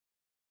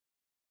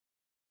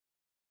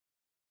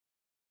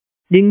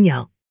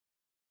 능력,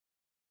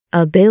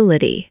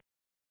 ability,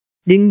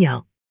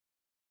 능력,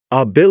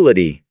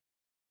 ability,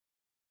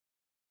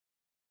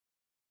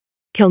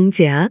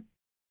 경제학,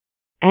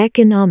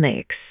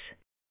 economics,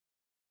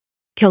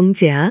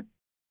 경제학,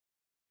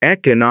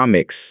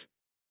 economics,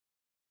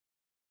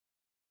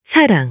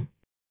 사랑,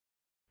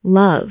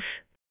 love,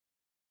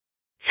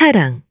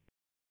 사랑,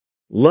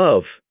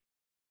 love,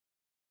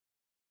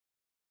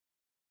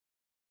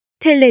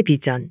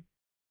 텔레비전,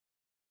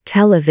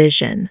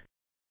 television,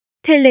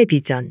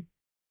 텔레비전,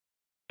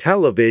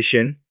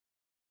 television,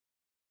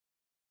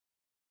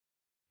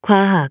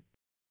 과학,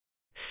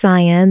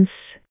 science,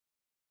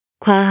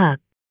 과학,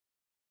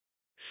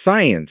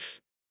 science,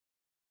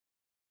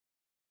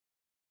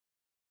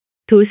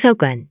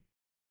 도서관,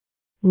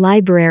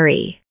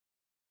 library,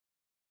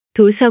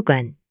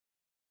 도서관,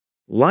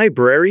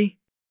 library,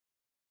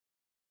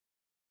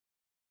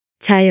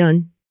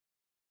 자연,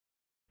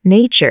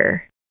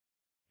 nature,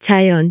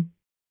 자연,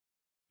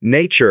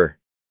 nature,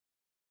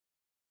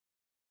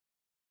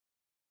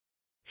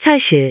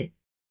 사실,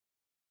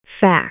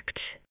 fact,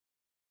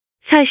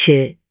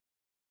 사실,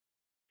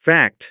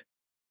 fact,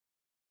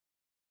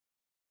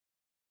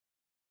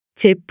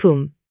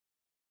 제품,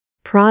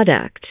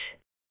 product,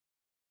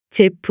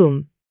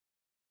 제품,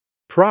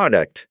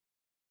 product,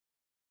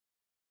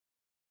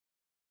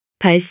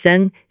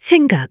 발상,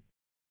 생각,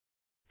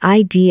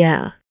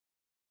 idea,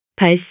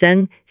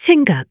 발상,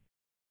 생각,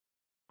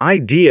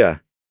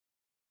 idea,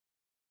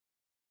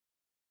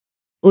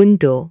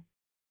 온도,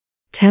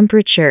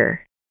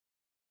 temperature,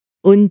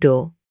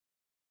 온도,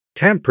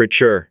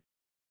 temperature,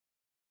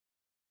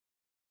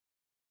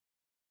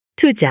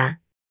 투자,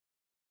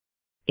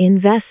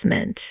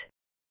 investment,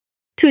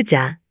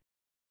 투자,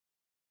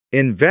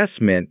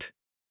 investment,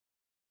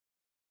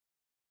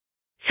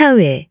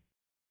 사회,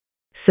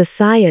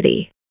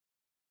 society,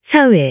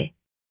 사회,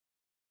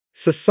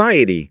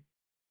 society,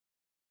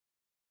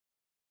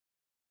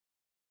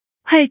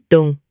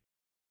 활동,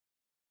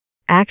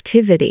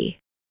 activity,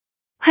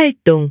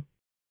 활동,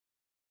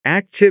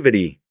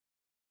 activity,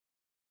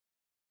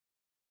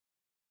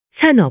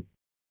 산업,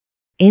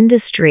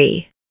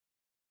 industry,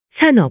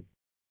 산업,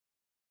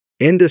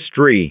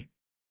 industry,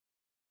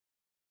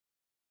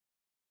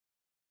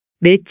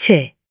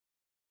 매체,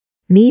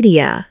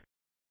 media,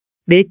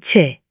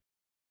 매체,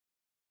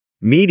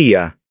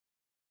 media,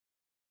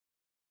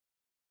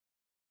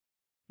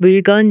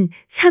 물건,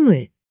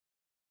 사물,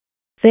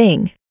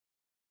 thing,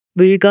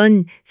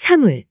 물건,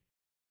 사물,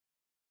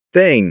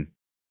 thing,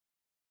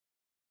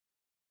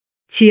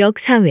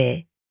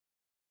 지역사회,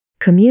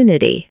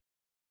 community,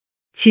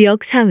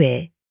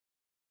 지역사회,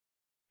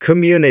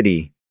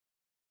 community,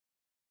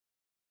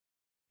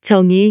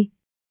 정의,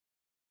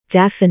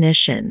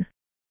 definition,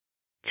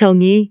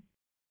 정의,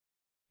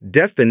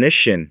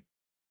 definition,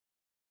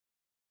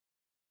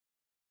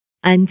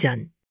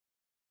 안전,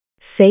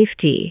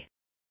 safety,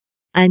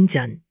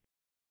 안전,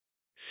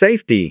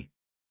 safety,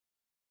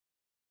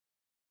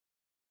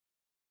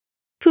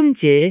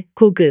 품질,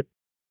 고급,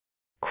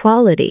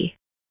 quality,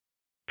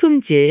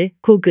 품질,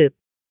 고급,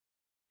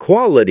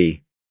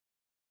 quality,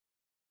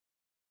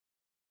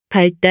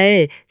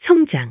 발달,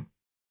 성장,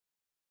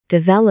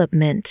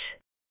 development,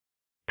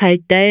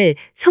 발달,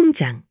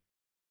 성장,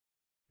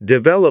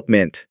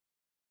 development,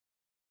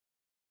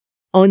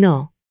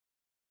 언어,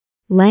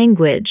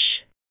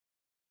 language,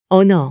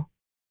 언어,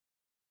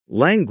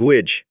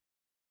 language,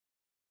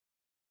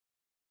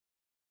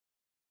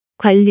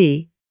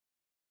 관리,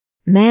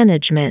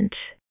 management,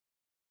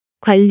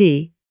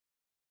 관리,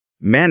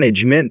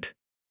 management,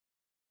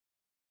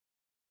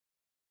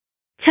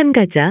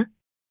 참가자,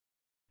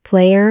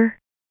 player,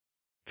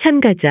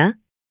 참가자,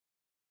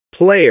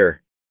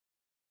 player,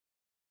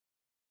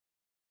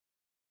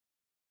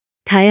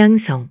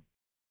 다양성,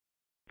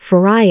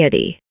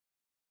 variety,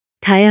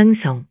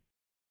 다양성,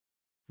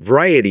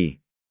 variety,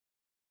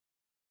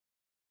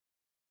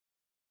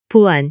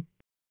 보안,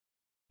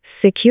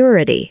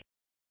 security,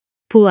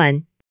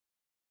 보안,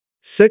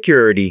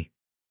 security,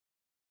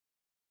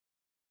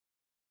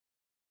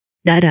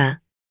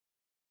 나라,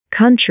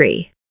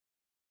 country,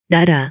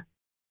 나라,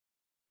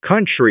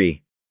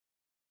 country,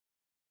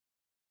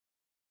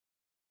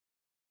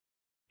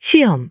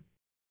 시험,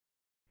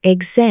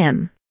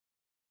 exam,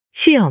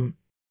 시험,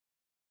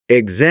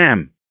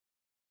 exam,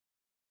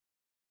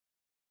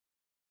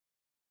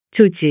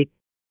 조직,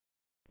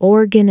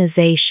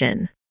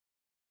 organization,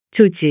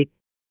 조직,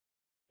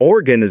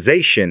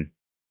 organization,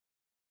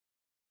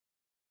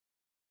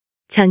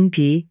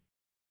 장비,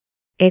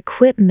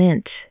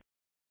 equipment,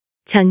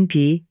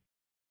 장비,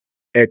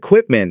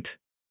 equipment,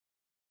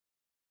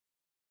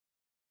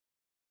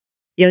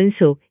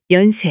 연속,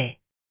 연쇄,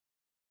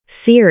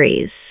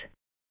 series,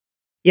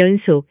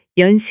 연속,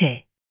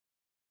 연쇄,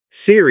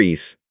 series,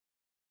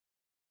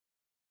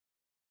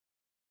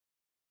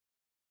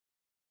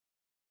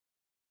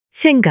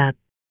 생각,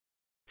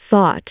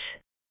 thought,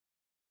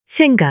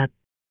 생각,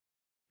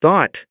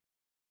 thought,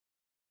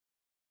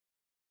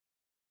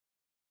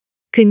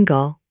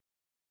 근거,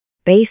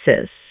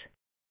 basis,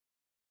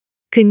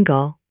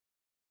 근거,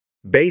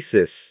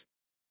 basis,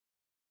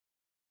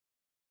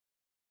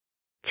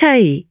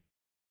 차이,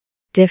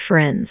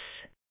 difference,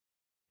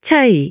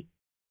 차이,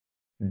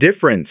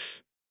 difference,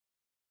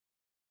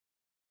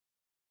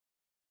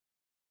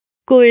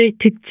 골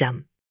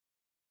득점,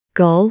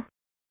 goal,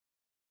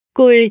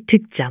 골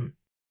득점,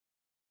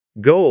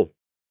 goal,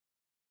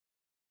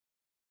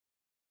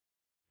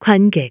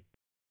 관객,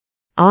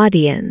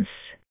 audience,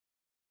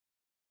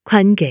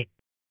 관객,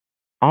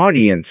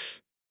 audience,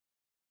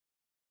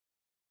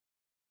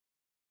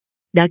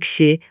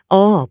 낚시,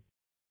 어업,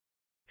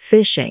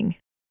 fishing,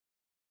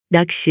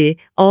 낚시,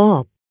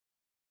 어업,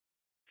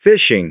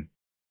 fishing,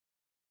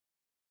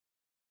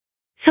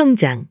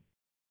 성장.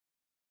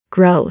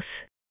 growth.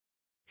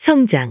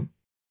 성장.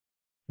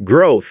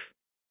 growth,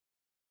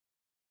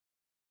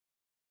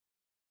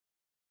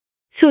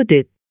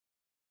 소득.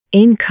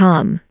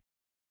 income.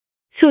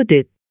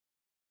 소득.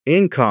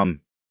 income,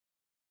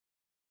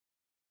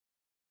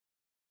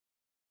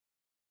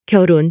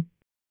 결혼.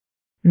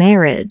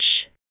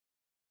 marriage.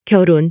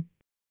 결혼.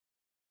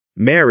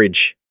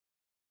 marriage,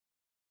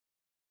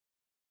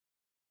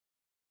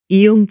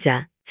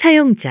 이용자,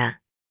 사용자.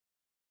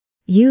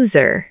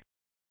 user.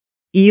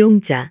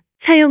 이용자,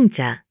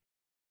 사용자.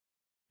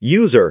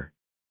 user,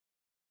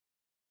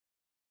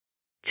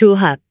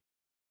 조합.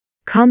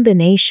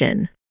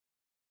 combination.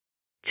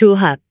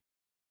 조합.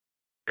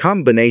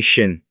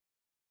 combination,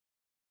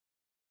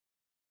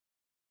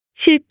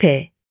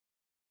 실패.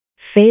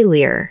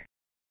 failure.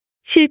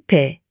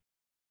 실패.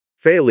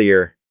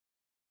 failure,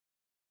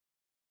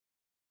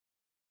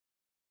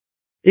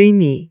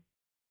 의미.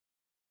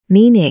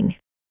 meaning.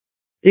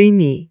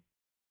 의미.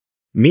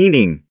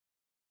 meaning,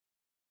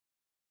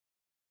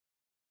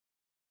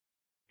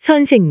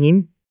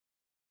 선생님.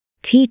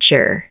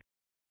 teacher.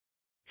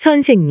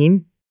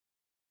 선생님.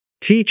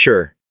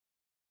 teacher,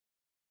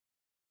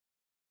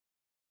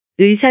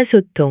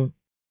 의사소통.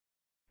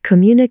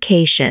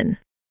 communication.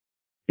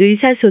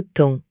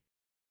 의사소통.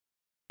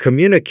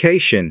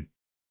 communication,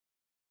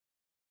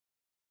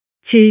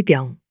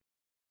 질병.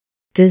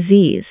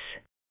 disease.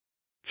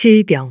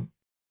 질병.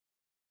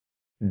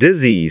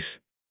 disease,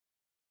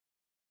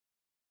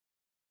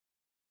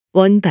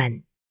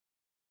 원반.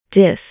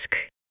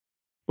 disk.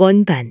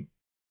 원반.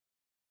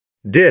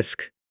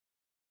 disc,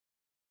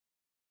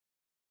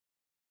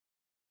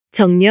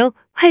 정력,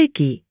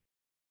 활기.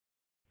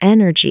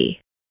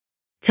 energy.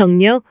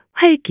 정력,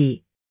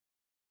 활기.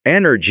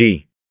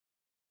 energy,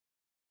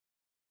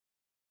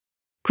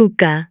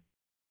 국가.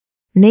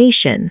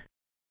 nation.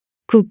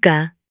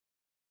 국가.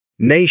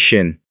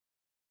 nation,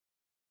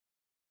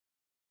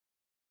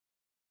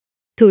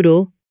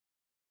 도로.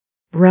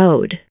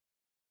 road.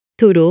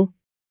 도로.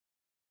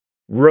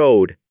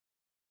 road,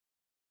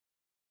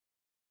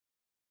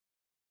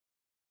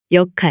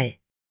 역할.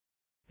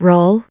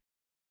 role.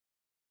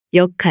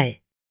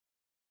 역할.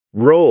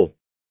 role,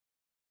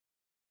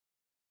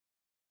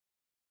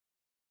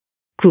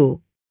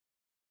 국.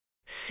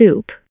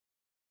 soup.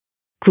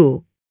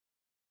 국.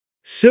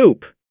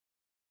 soup,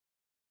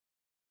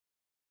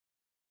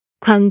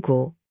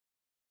 광고.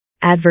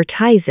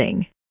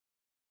 advertising.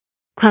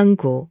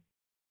 광고.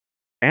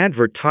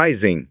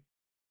 advertising,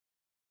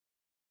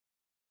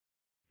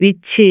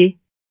 위치.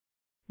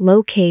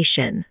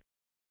 location.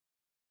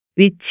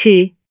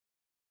 위치.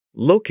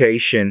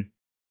 location,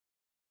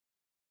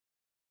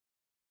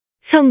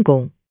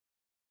 성공.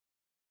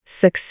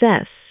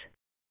 success.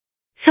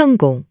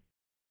 성공.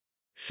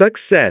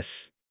 success,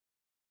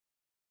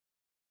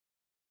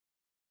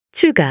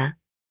 추가.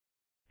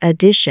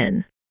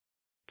 addition.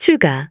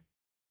 추가.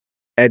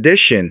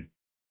 addition,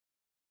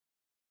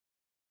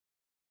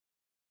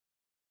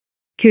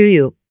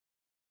 교육.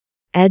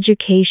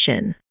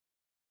 education.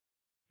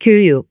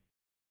 교육.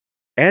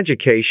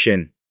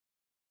 education,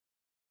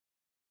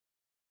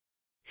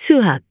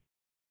 수학.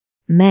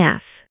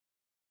 math.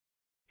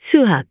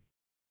 수학.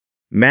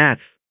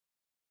 math,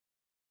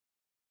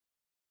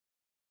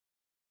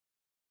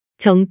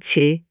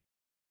 정치.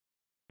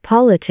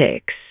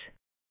 politics.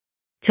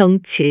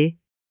 정치.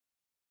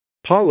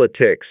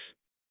 politics,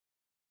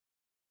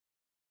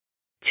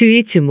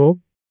 주의 주목.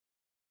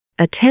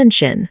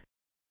 attention.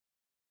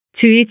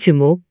 주의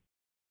주목.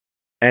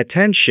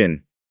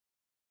 attention,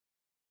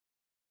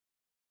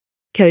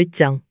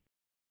 결정.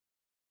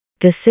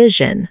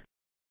 decision.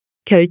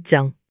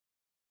 결정.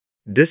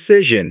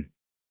 decision,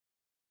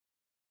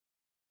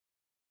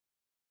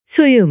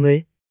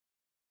 소유물.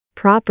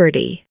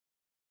 property.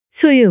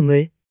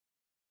 소유물.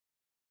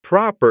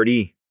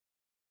 property,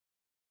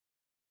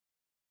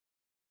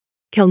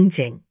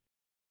 경쟁.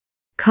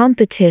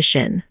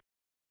 competition.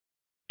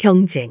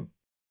 경쟁.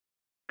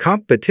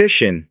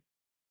 competition,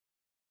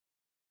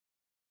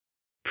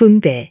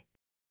 분배.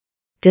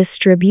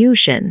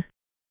 distribution.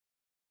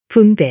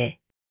 분배.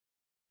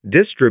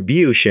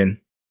 distribution,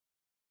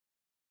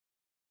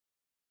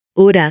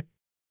 오락.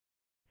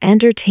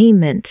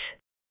 entertainment.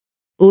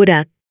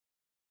 오락.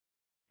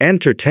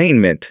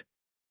 entertainment,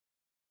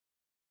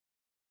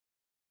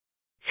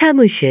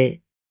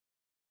 사무실.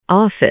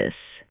 office.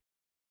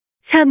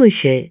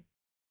 사무실.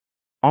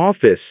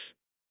 office,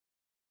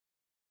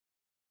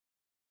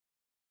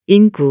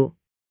 인구.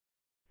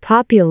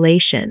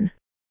 population.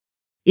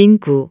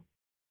 인구.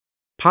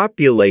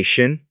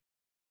 population,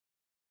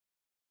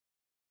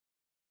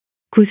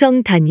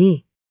 구성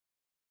단위.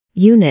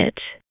 unit.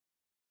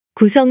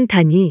 구성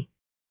단위.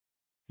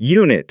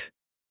 unit,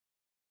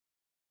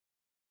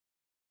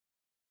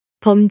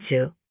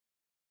 범주.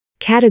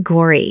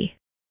 category.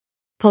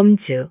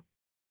 범주.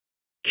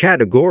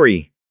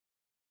 category,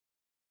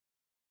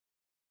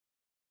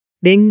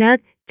 맥락,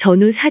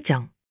 전후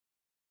사정.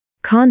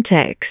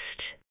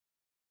 context.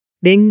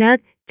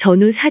 맥락,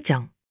 전후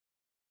사정.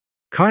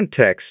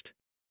 context,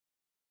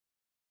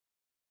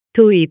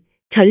 도입,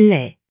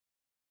 전례.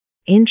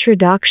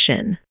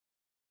 introduction,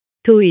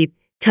 도입,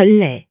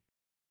 전례.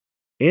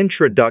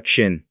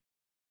 Introduction.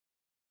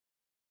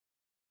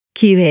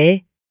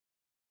 기회,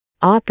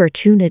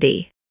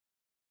 opportunity,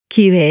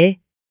 기회.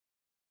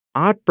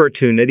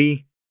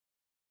 Opportunity.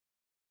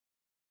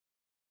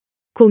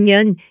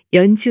 공연,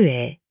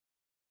 연주회.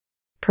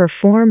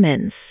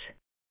 performance,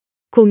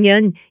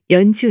 공연,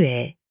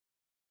 연주회.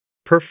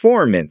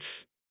 Performance.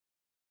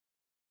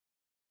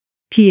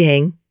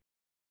 비행,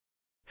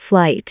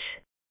 flight,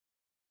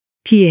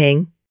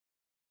 비행.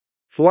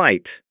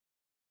 Flight.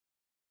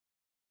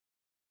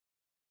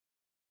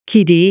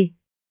 길이,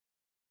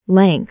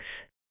 length,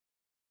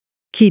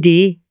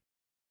 길이.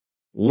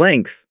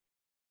 Length.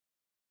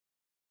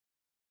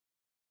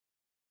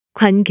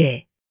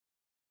 관계,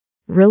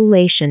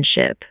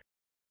 relationship,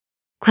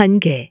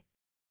 관계.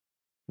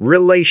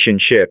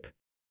 Relationship.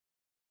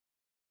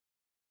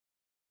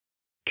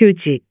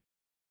 교직,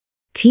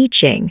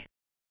 teaching,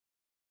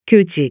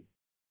 교직.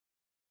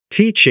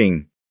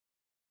 Teaching.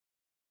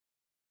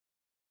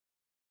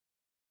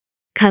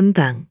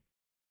 감방,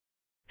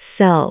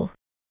 sell,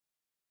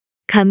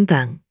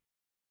 감방.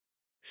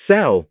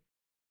 Sell.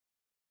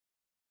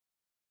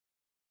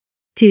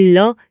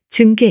 딜러,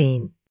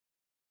 중개인.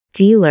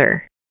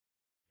 dealer,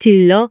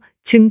 딜러,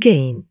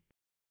 중개인.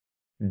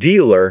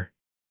 Dealer.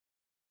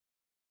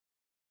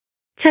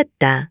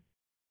 찾다,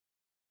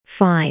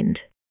 find,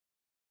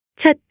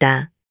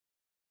 찾다.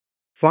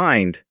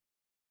 Find.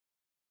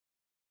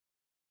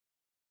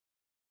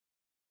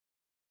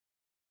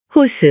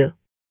 호수,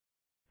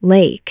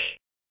 lake,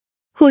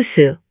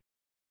 호수.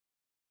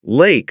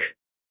 Lake.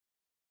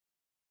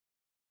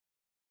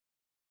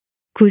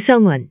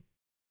 구성원,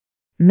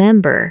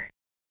 member,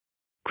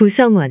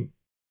 구성원.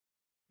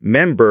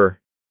 Member.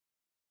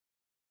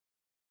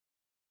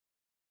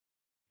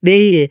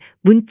 메일,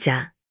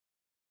 문자.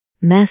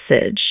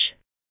 message,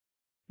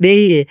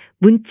 메일,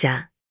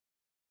 문자.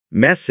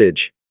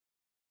 Message.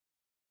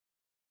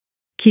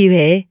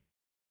 기회,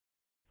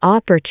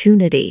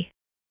 opportunity,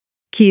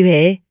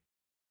 기회.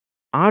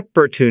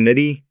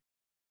 Opportunity.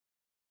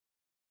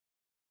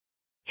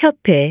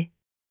 협회,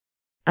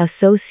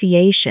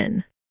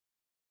 association,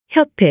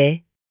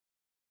 협회.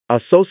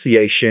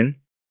 Association.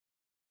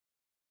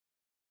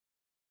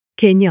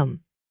 개념,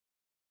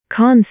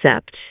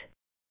 concept,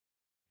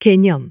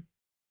 개념.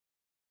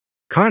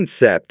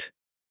 Concept.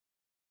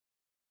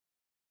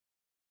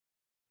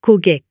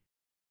 고객,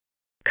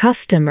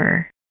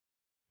 customer,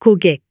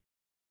 고객.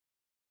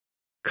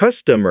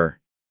 Customer.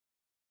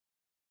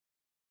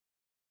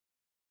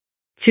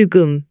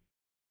 죽음,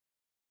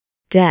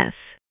 death,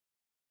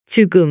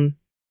 죽음.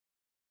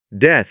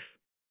 Death.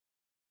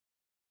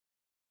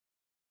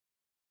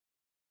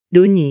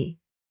 논의,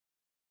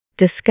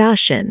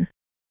 discussion,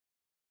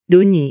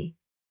 논의.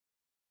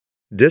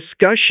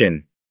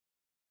 Discussion.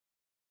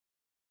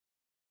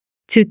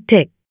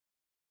 주택,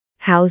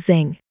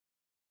 housing,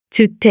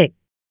 주택.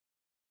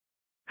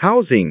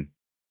 Housing.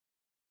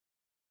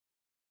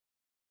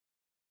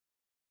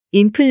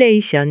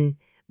 인플레이션,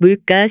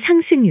 물가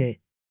상승률.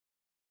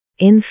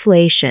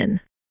 inflation,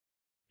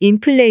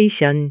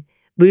 인플레이션,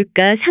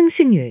 물가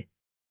상승률.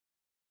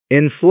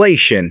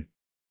 Inflation.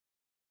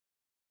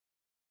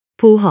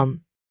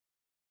 보험,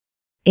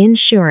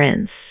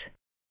 insurance,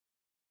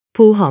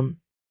 보험.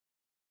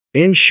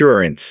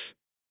 Insurance.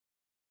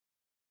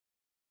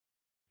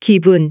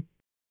 기분,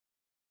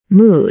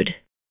 mood,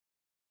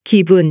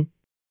 기분.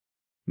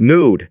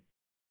 Mood.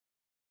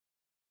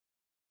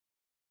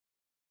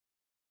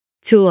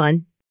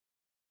 조언,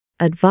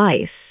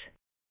 advice,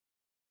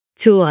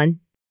 조언.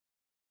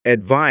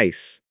 Advice.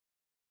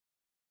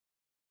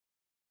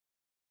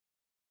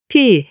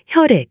 피,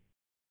 혈액,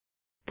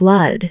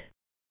 blood,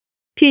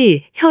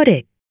 피,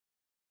 혈액.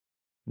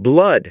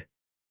 Blood.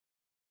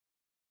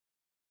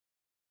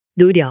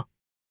 노력,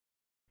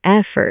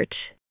 effort,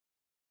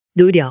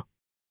 노력.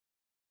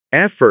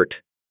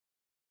 Effort.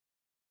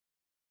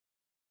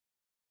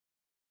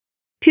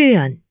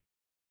 표현,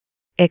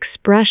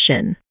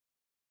 expression,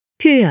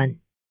 표현.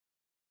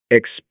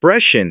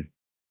 Expression.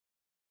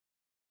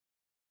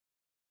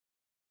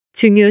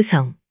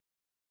 중요성,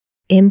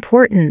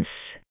 importance,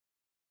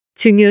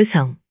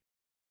 중요성.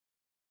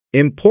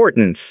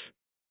 Importance.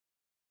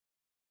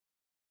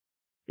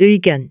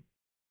 의견,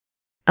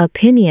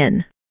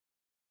 opinion,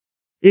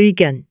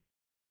 의견.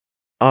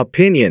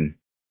 Opinion.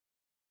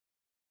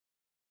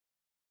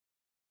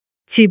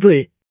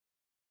 지불,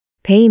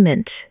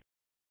 payment,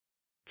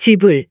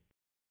 지불.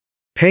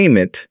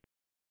 Payment.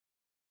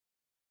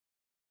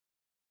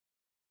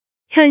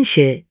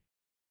 현실,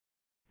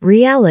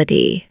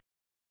 reality,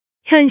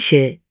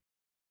 현실.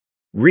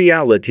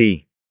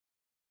 Reality.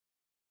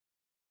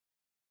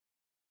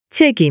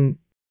 책임,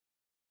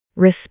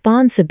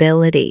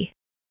 responsibility,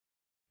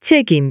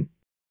 책임.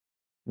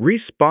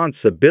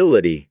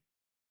 Responsibility.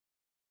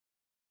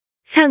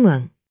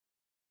 상황,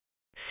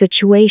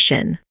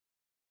 situation,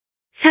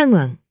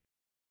 상황.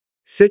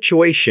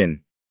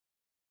 Situation.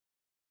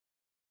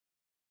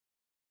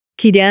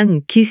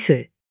 기량,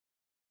 기술,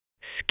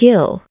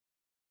 skill,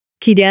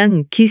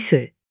 기량,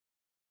 기술.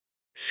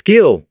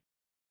 skill,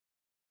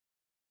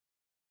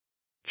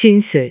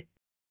 진술,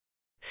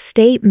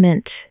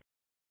 statement,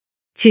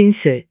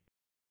 진술,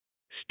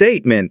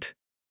 statement,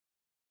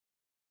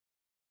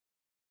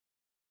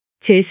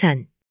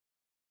 재산,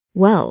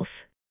 wealth,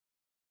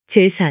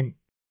 재산,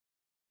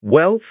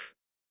 wealth,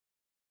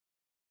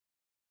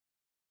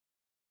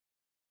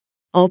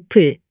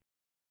 어플,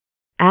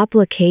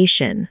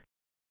 application,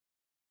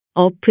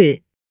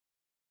 어플,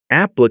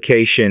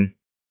 application,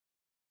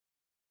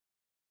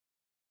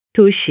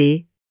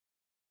 도시,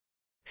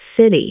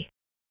 city,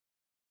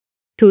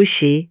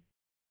 도시,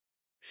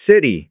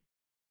 city,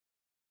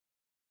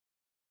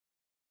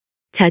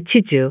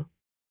 자치주,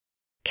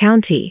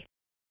 county,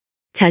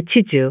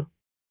 자치주,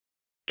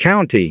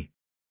 county,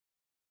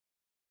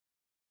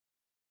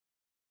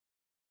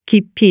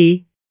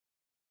 깊이,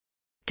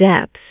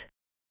 depth,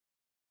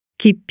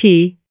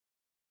 깊이,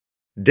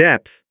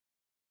 depth,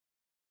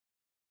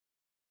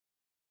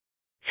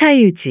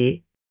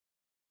 사유지,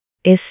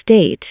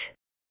 estate,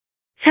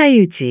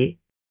 사유지,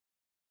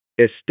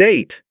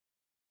 estate,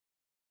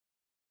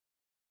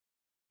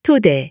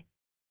 토대,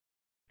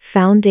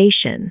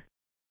 foundation,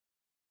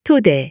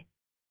 토대,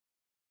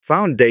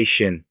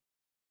 foundation,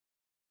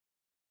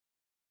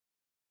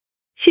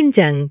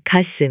 심장,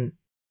 가슴,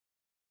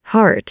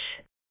 heart,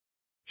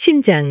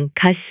 심장,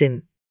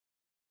 가슴,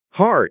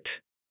 heart,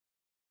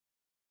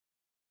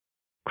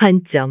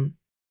 관점,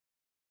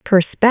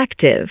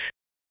 perspective,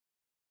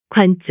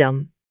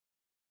 관점,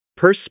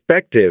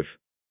 perspective,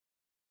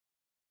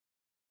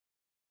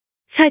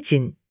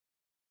 사진,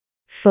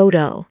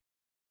 photo,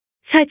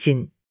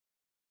 사진,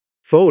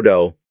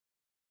 photo,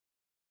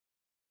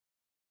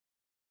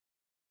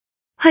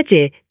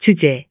 화제,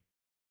 주제,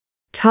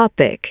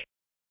 topic,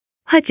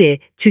 화제,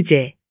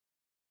 주제,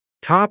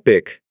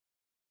 topic,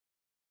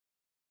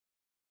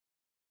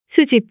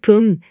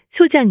 수집품,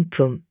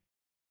 소장품,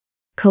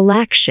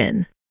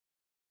 collection,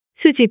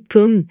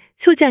 수집품,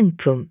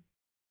 소장품,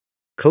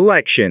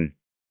 collection,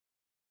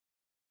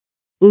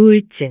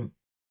 우울증,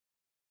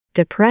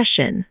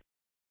 depression,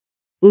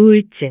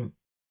 우울증,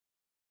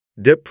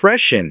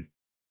 depression,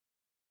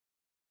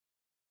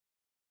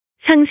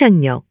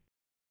 상상력,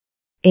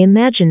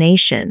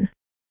 imagination,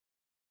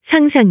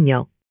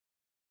 상상력,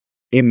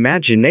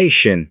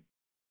 imagination,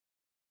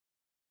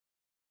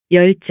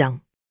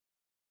 열정,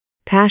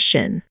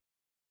 passion,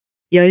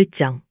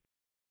 열정,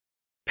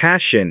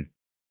 passion,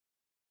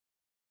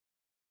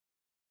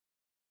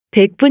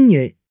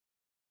 백분율,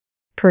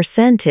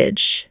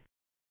 percentage,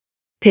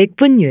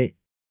 백분율,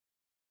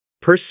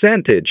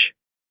 percentage,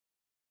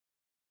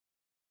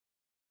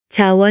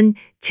 자원,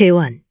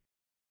 재원,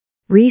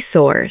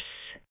 resource,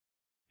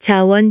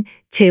 자원,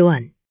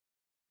 재원,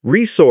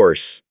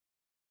 resource,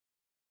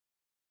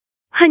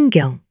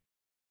 환경,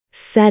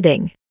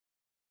 setting,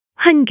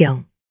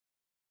 환경,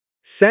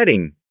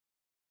 setting,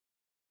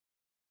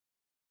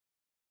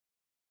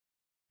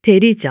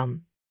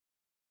 대리점,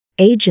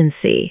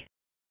 agency,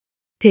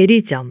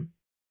 대리점,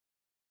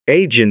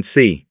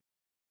 agency,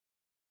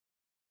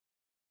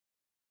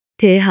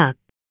 대학,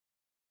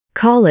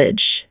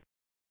 college,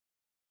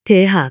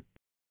 대학,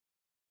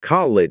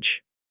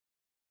 college,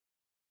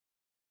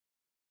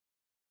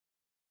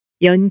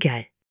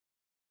 연결,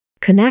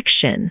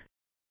 connection,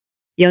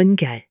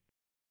 연결,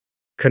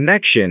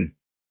 connection,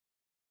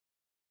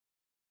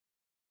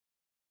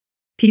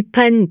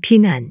 비판,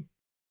 비난,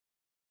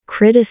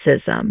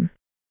 criticism,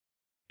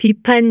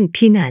 비판,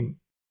 비난,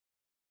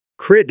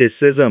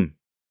 criticism,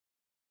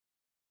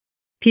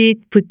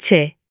 빚,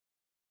 부채,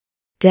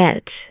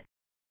 debt,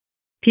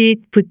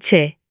 빚,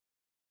 부채,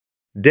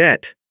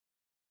 debt,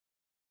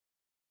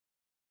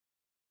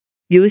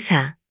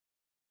 묘사,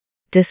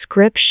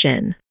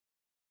 description,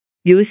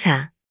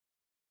 묘사,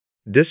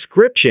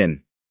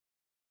 description,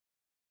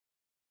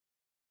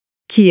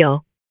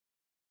 기억,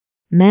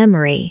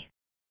 memory,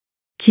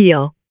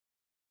 기억,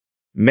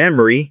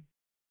 memory,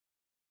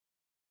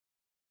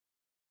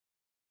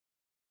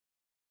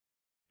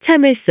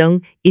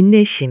 참을성,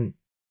 인내심,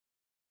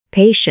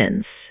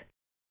 patience,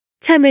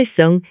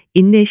 참을성,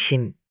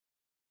 인내심,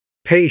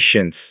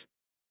 patience,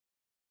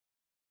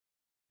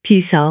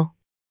 비서,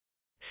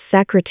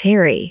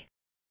 secretary,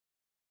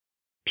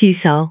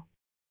 비서,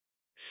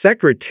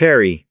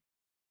 secretary,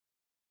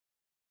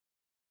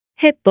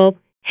 해법,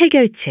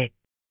 해결책,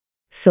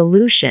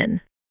 solution,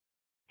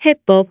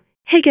 해법,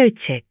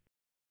 해결책,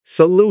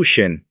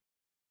 solution,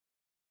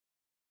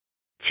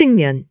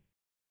 측면,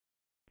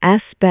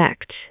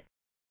 aspect,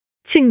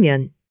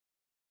 측면,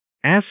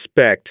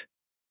 aspect,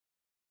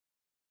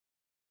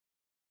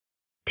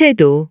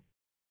 태도,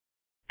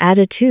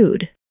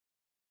 attitude,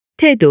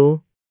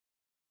 태도,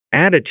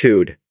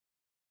 attitude,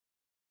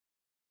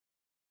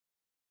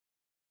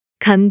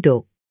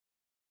 감독,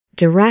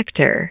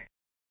 director,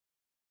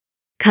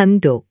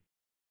 감독,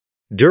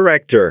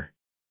 director,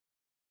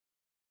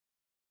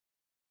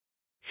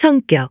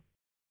 성격,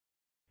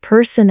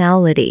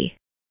 personality,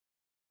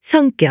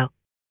 성격,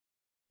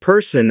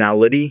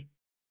 personality,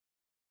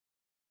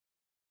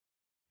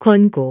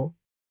 권고,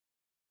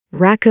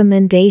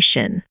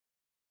 recommendation,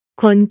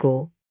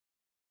 권고,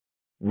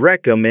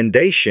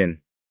 recommendation,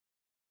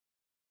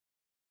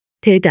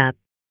 대답,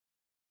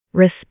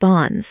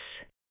 response,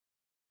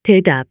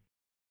 대답,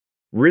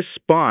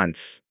 response,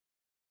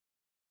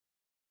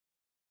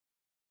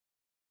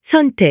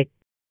 선택,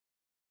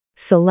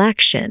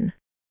 selection,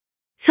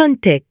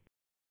 선택,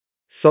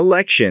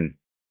 selection,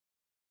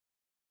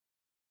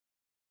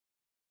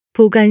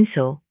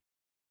 보관소,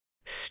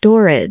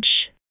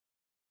 storage,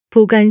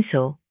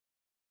 보관소,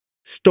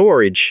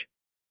 storage,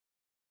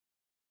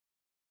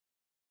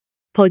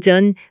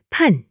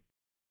 버전판,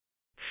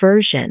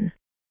 version,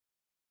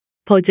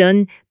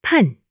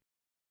 버전판,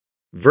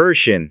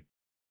 version,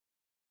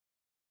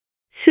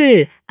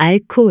 술,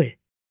 알코올,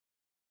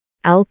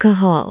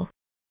 alcohol,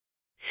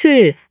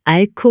 술,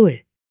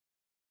 알코올,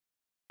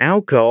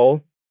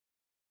 alcohol,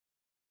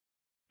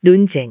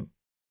 논쟁,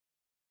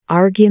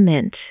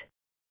 argument,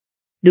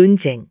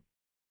 논쟁,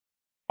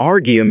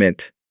 argument,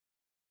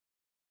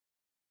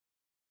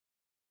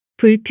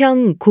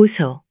 불평,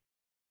 고소,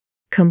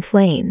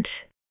 complaint,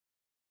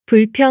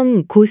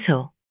 불평,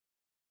 고소,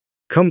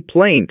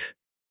 complaint,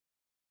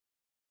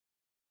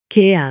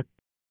 계약,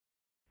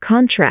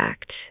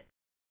 contract,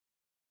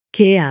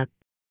 계약,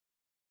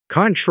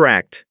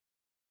 contract,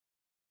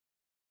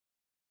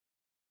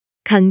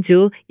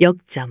 강조,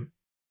 역점,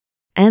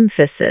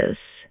 emphasis,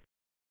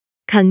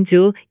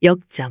 강조,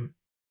 역점,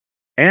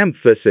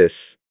 emphasis,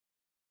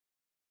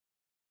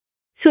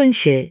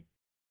 손실,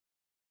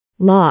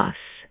 loss,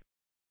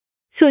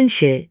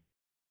 손실,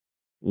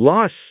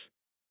 loss,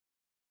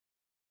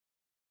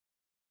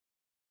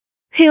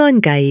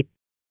 회원가입,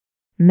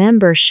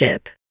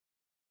 membership,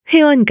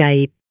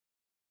 회원가입,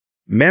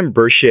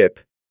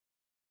 membership,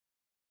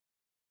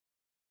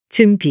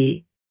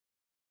 준비,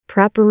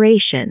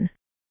 preparation,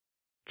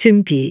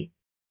 준비,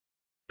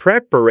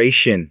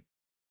 preparation,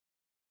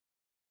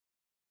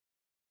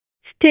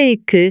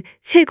 스테이크,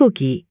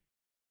 쇠고기,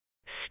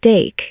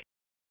 steak,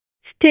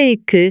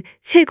 스테이크,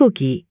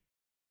 쇠고기,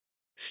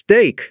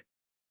 steak,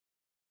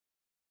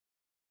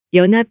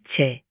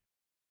 연합체,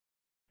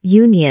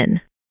 union,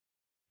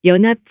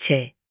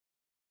 연합체,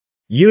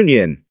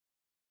 union,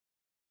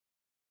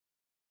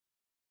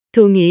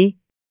 동의,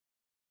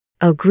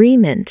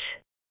 agreement,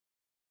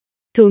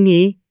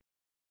 동의,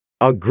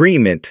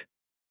 agreement,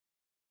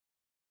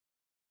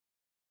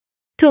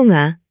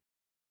 통화,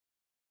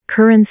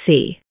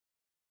 currency,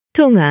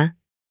 통화,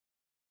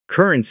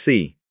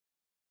 currency,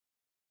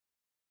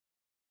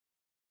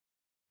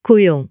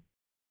 고용,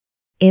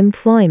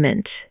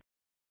 employment,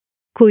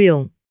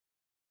 고용,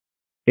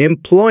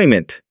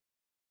 employment,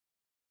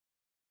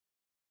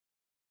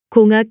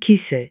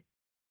 공학기술,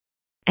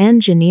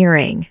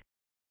 engineering,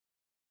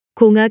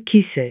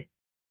 공학기술,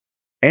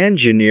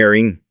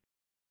 engineering,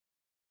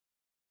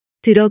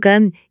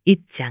 들어감,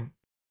 입장,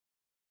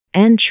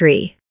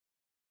 entry,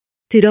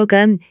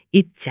 들어감,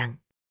 입장,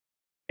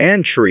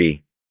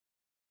 entry,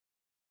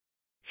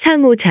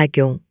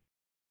 상호작용,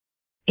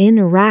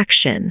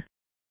 interaction,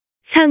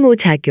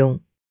 상호작용,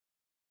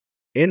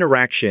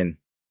 interaction,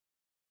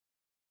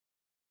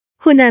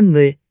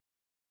 혼합물,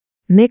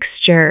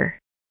 mixture,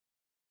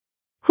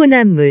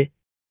 혼합물,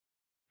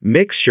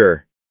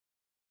 mixture,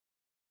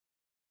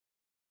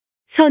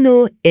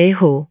 선호,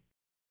 애호,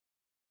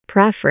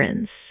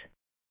 preference,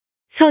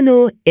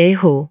 선호,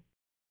 애호,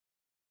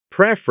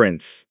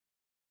 preference,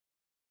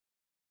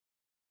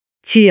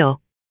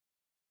 지역,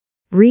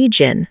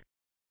 region,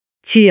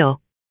 지역,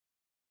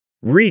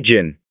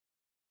 region,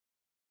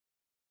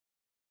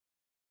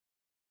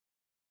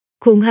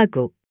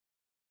 공화국,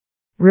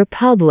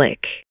 republic,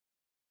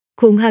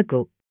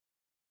 공화국,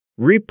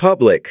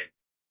 republic,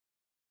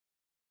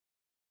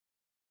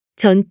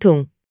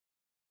 전통,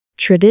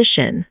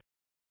 tradition,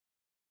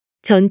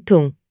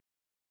 전통,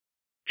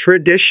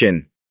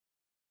 tradition,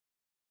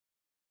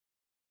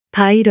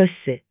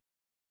 바이러스,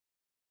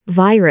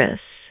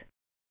 virus,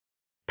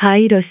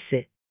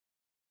 바이러스,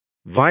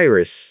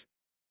 virus,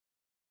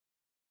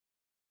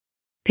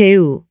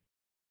 배우,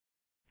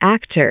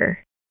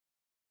 actor,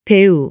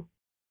 배우,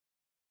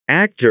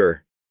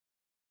 actor,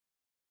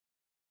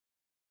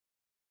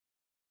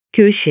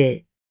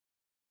 교실,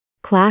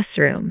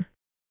 classroom,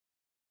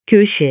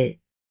 교실,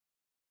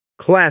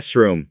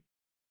 classroom,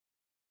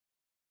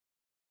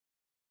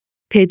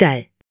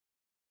 배달,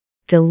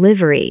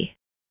 delivery,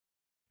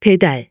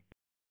 배달,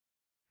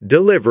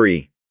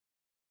 delivery,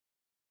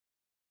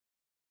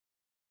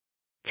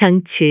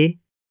 장치,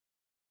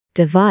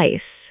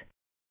 device,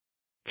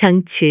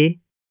 장치,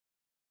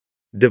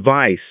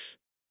 device,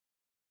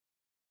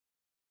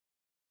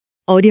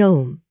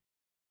 어려움,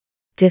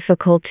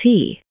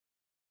 difficulty,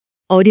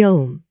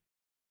 어려움,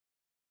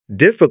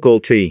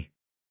 difficulty,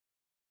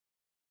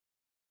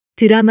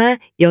 드라마,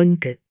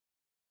 연극,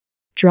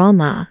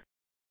 drama,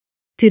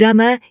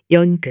 드라마,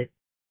 연극,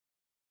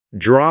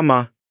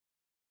 drama,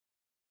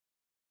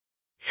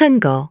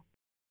 선거,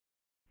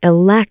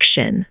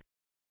 election,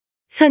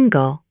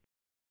 선거,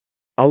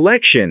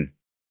 election,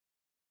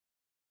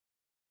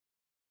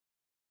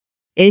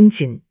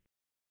 엔진,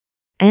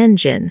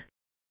 engine,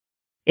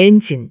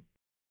 엔진,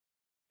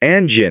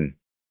 engine,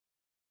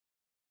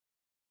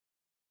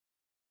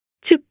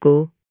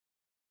 축구,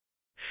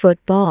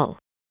 football,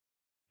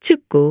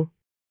 축구,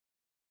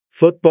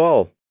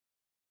 football,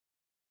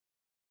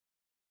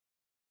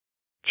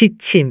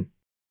 지침,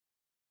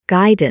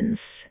 guidance,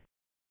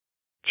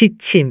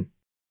 지침,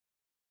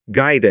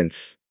 guidance,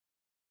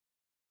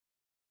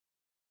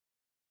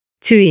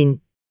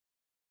 주인,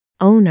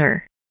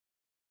 owner,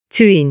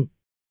 주인,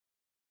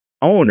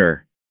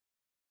 owner,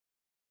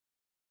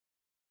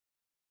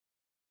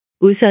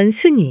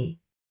 우선순위,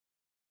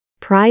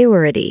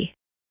 priority,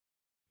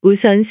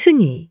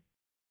 우선순위,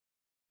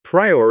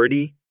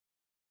 priority,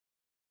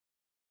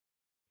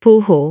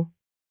 보호,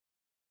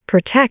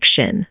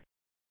 protection,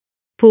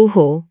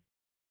 보호,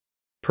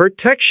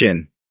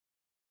 protection,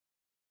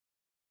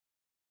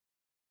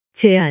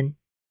 제안,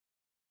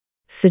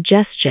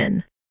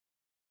 suggestion,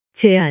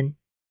 제안,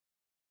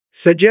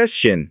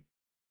 suggestion,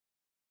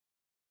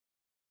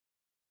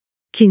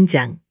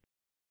 긴장,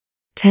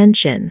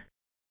 tension,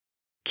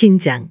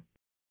 긴장,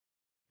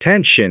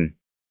 tension,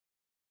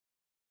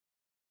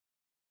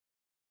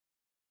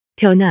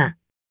 변화,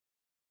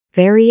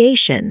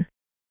 variation,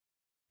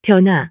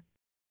 변화,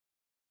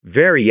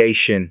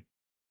 variation,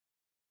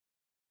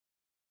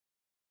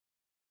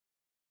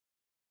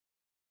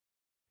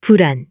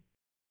 불안,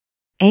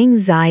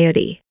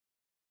 anxiety,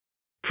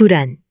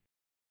 불안,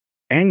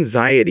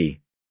 anxiety,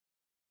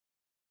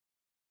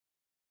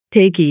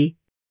 대기,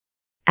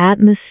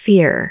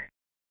 atmosphere,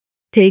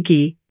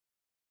 대기,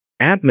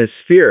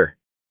 atmosphere,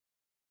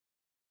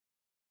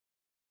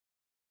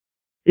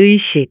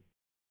 의식,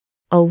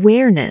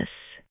 awareness,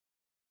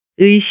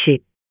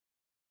 의식,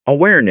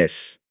 awareness,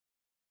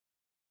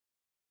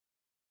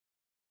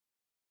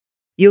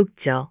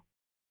 욕조,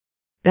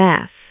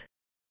 bath,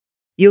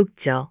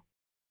 욕조,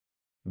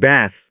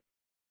 bath,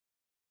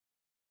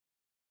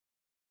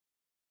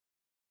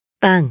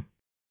 빵,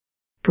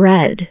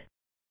 bread,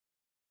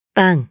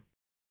 빵,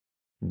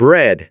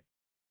 bread,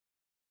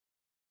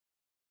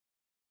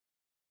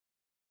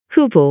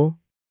 후보,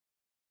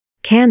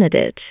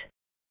 candidate,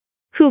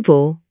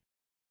 후보,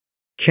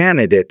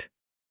 candidate,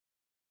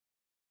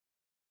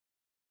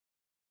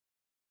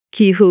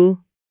 기후,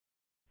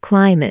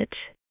 climate,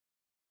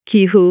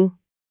 기후,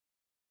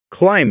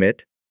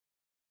 climate,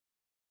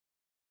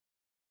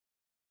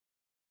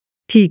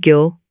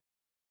 비교,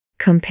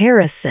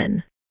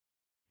 comparison,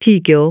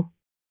 비교,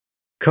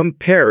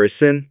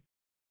 comparison,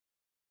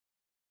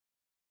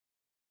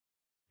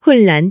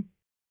 혼란,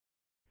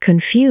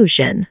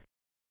 confusion,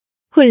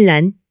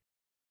 혼란,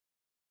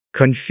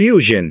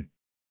 confusion,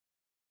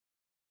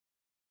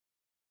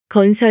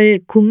 건설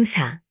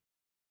공사,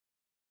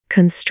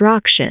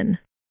 construction,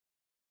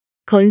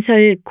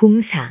 건설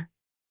공사,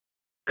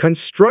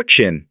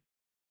 construction,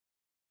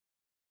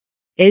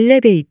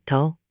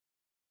 엘리베이터,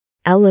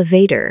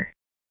 elevator,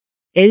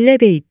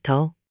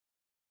 엘리베이터,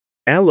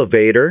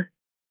 elevator,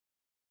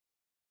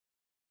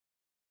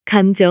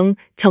 감정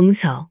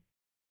정서,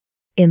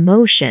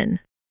 emotion,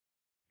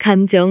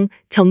 감정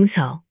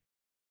정서,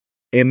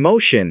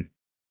 emotion,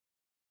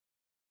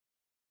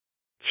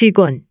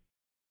 직원,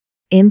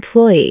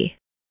 employee,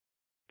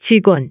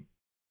 직원,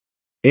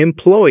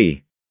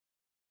 employee,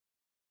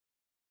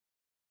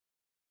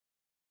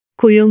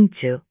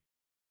 고용주,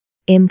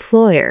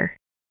 employer,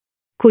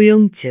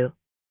 고용주,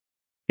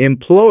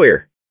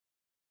 employer,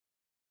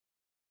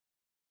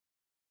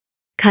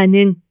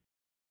 가능,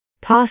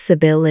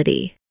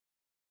 possibility,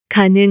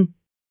 가능,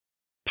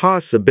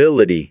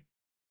 possibility,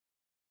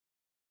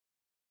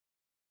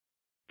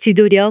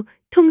 지도력,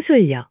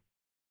 통솔력,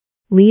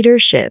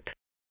 leadership,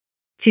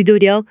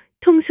 지도력,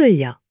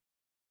 통솔력,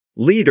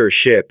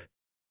 leadership,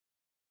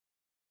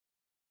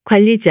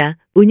 관리자,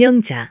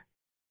 운영자,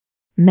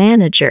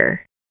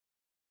 manager,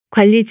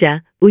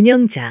 관리자,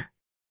 운영자,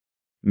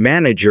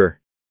 manager,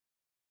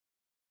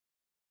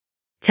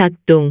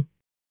 작동,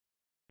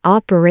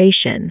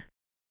 operation,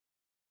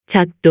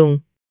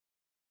 작동,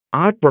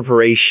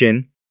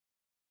 operation,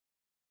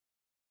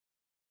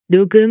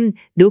 녹음,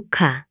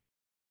 녹화,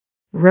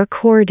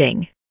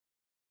 recording,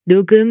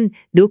 녹음,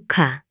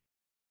 녹화,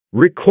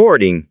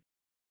 recording,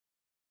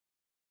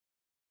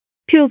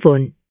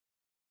 표본,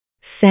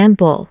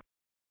 sample,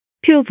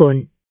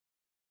 표본,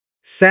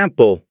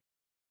 sample,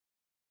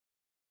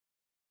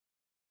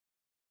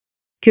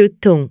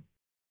 교통,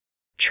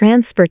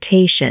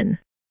 transportation,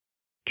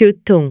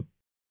 교통,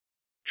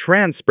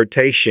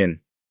 transportation,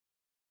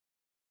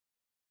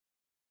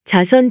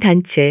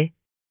 자선단체,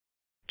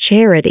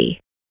 charity,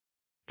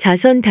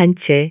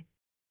 자선단체,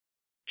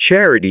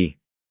 charity,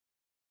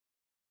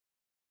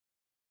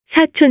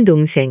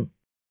 사촌동생,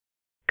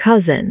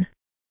 cousin,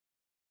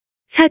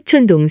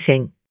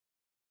 사촌동생,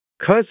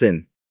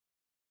 cousin,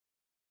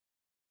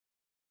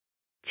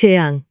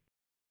 재앙,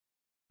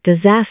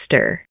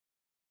 disaster,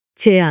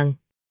 재앙,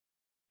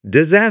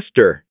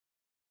 disaster,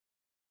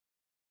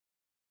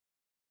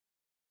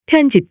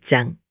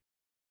 편집장,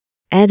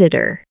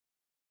 editor,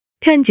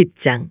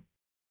 편집장,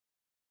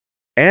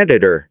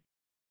 editor,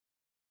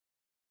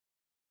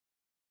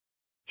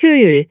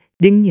 효율,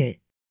 능률,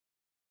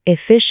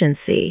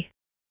 efficiency,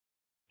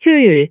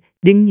 효율,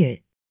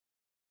 능률,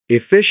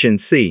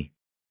 efficiency,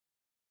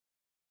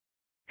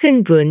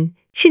 흥분,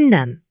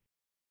 신남.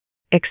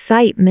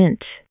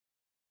 excitement,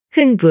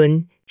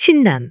 흥분,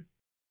 신남.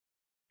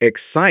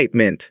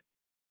 excitement,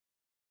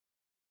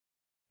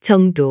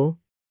 정도,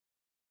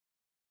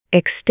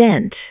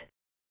 extent,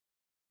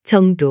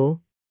 정도.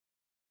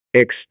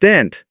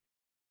 extent,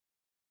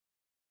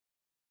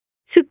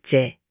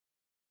 숙제,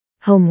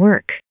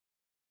 homework,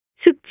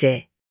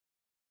 숙제.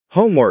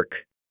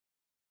 homework,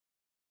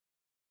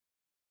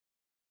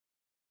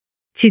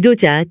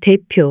 지도자,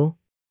 대표.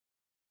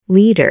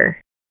 leader,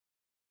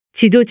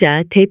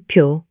 지도자,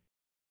 대표.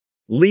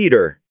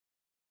 leader,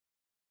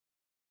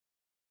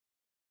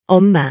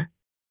 엄마,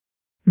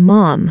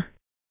 mom,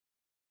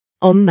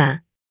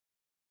 엄마.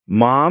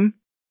 mom,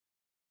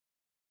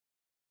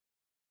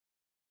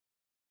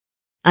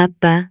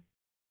 아빠,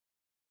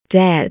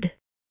 dad,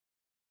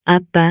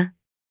 아빠.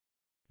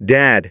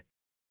 dad,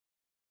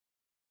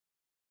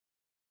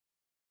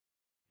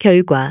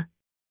 결과,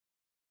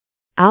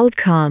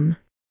 outcome,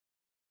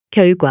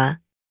 결과.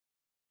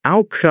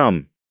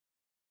 outcome,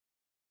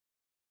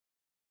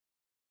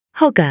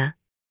 허가,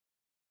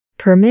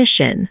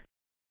 permission,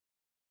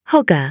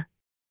 허가.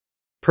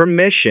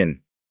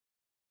 permission,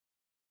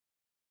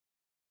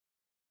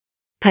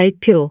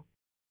 발표,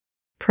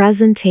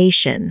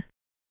 presentation,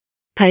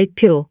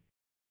 발표.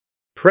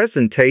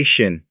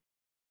 presentation,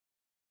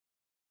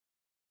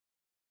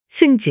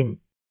 승진,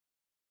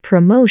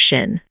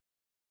 promotion,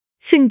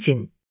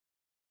 승진.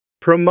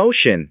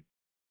 promotion,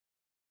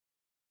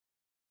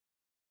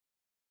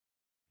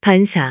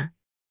 반사,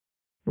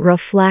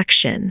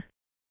 reflection,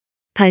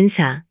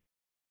 반사.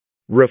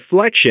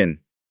 reflection,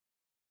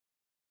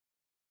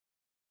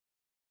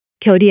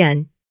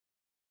 결의안,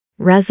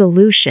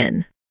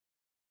 resolution,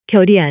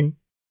 결의안.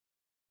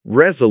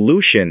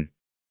 resolution,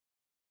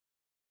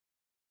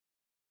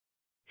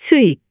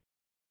 수익,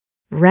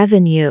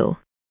 revenue,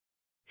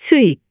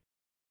 수익.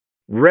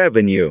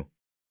 revenue,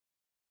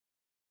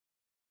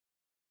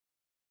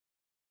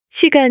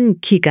 시간,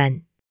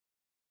 기간.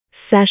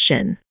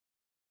 session,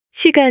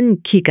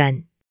 시간,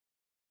 기간.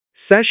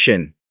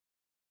 session,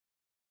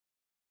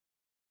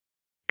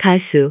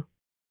 가수,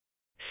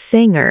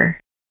 singer,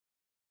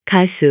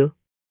 가수.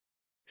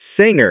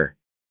 singer,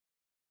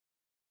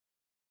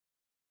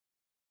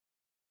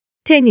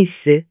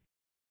 테니스,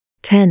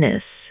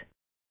 tennis,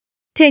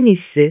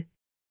 테니스.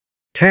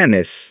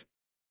 tennis,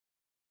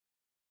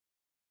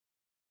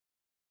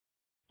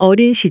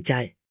 어린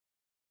시절,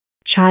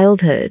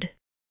 childhood,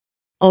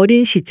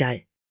 어린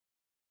시절.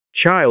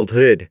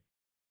 childhood,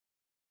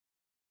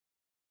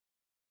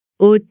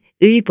 옷,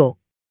 의복,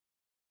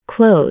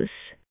 clothes,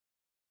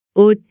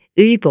 옷,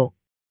 의복.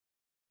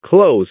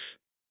 clothes,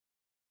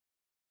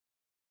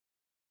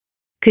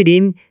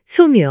 그림,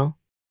 소묘,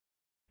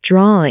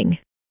 drawing,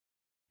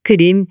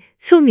 그림,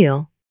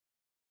 소묘.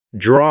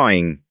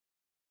 drawing,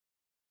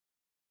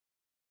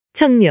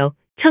 청력,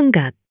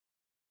 청각,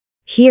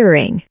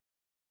 hearing,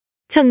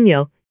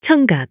 청력,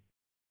 청각.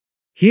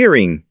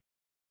 hearing,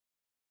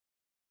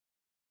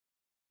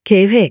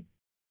 계획,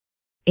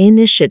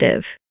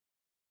 initiative,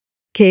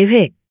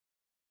 계획.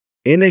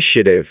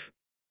 initiative,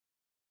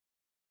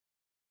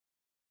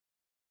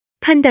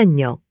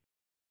 판단력,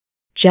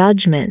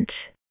 judgment,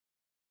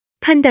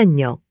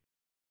 판단력.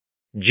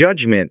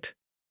 judgment,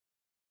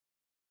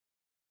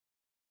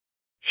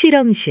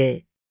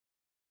 실험실,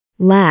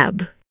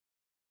 lab,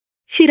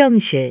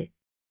 실험실.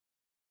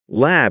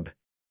 lab,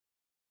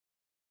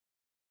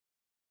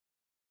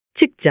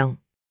 측정,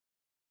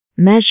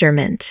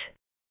 measurement,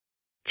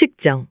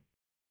 측정.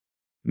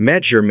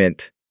 measurement,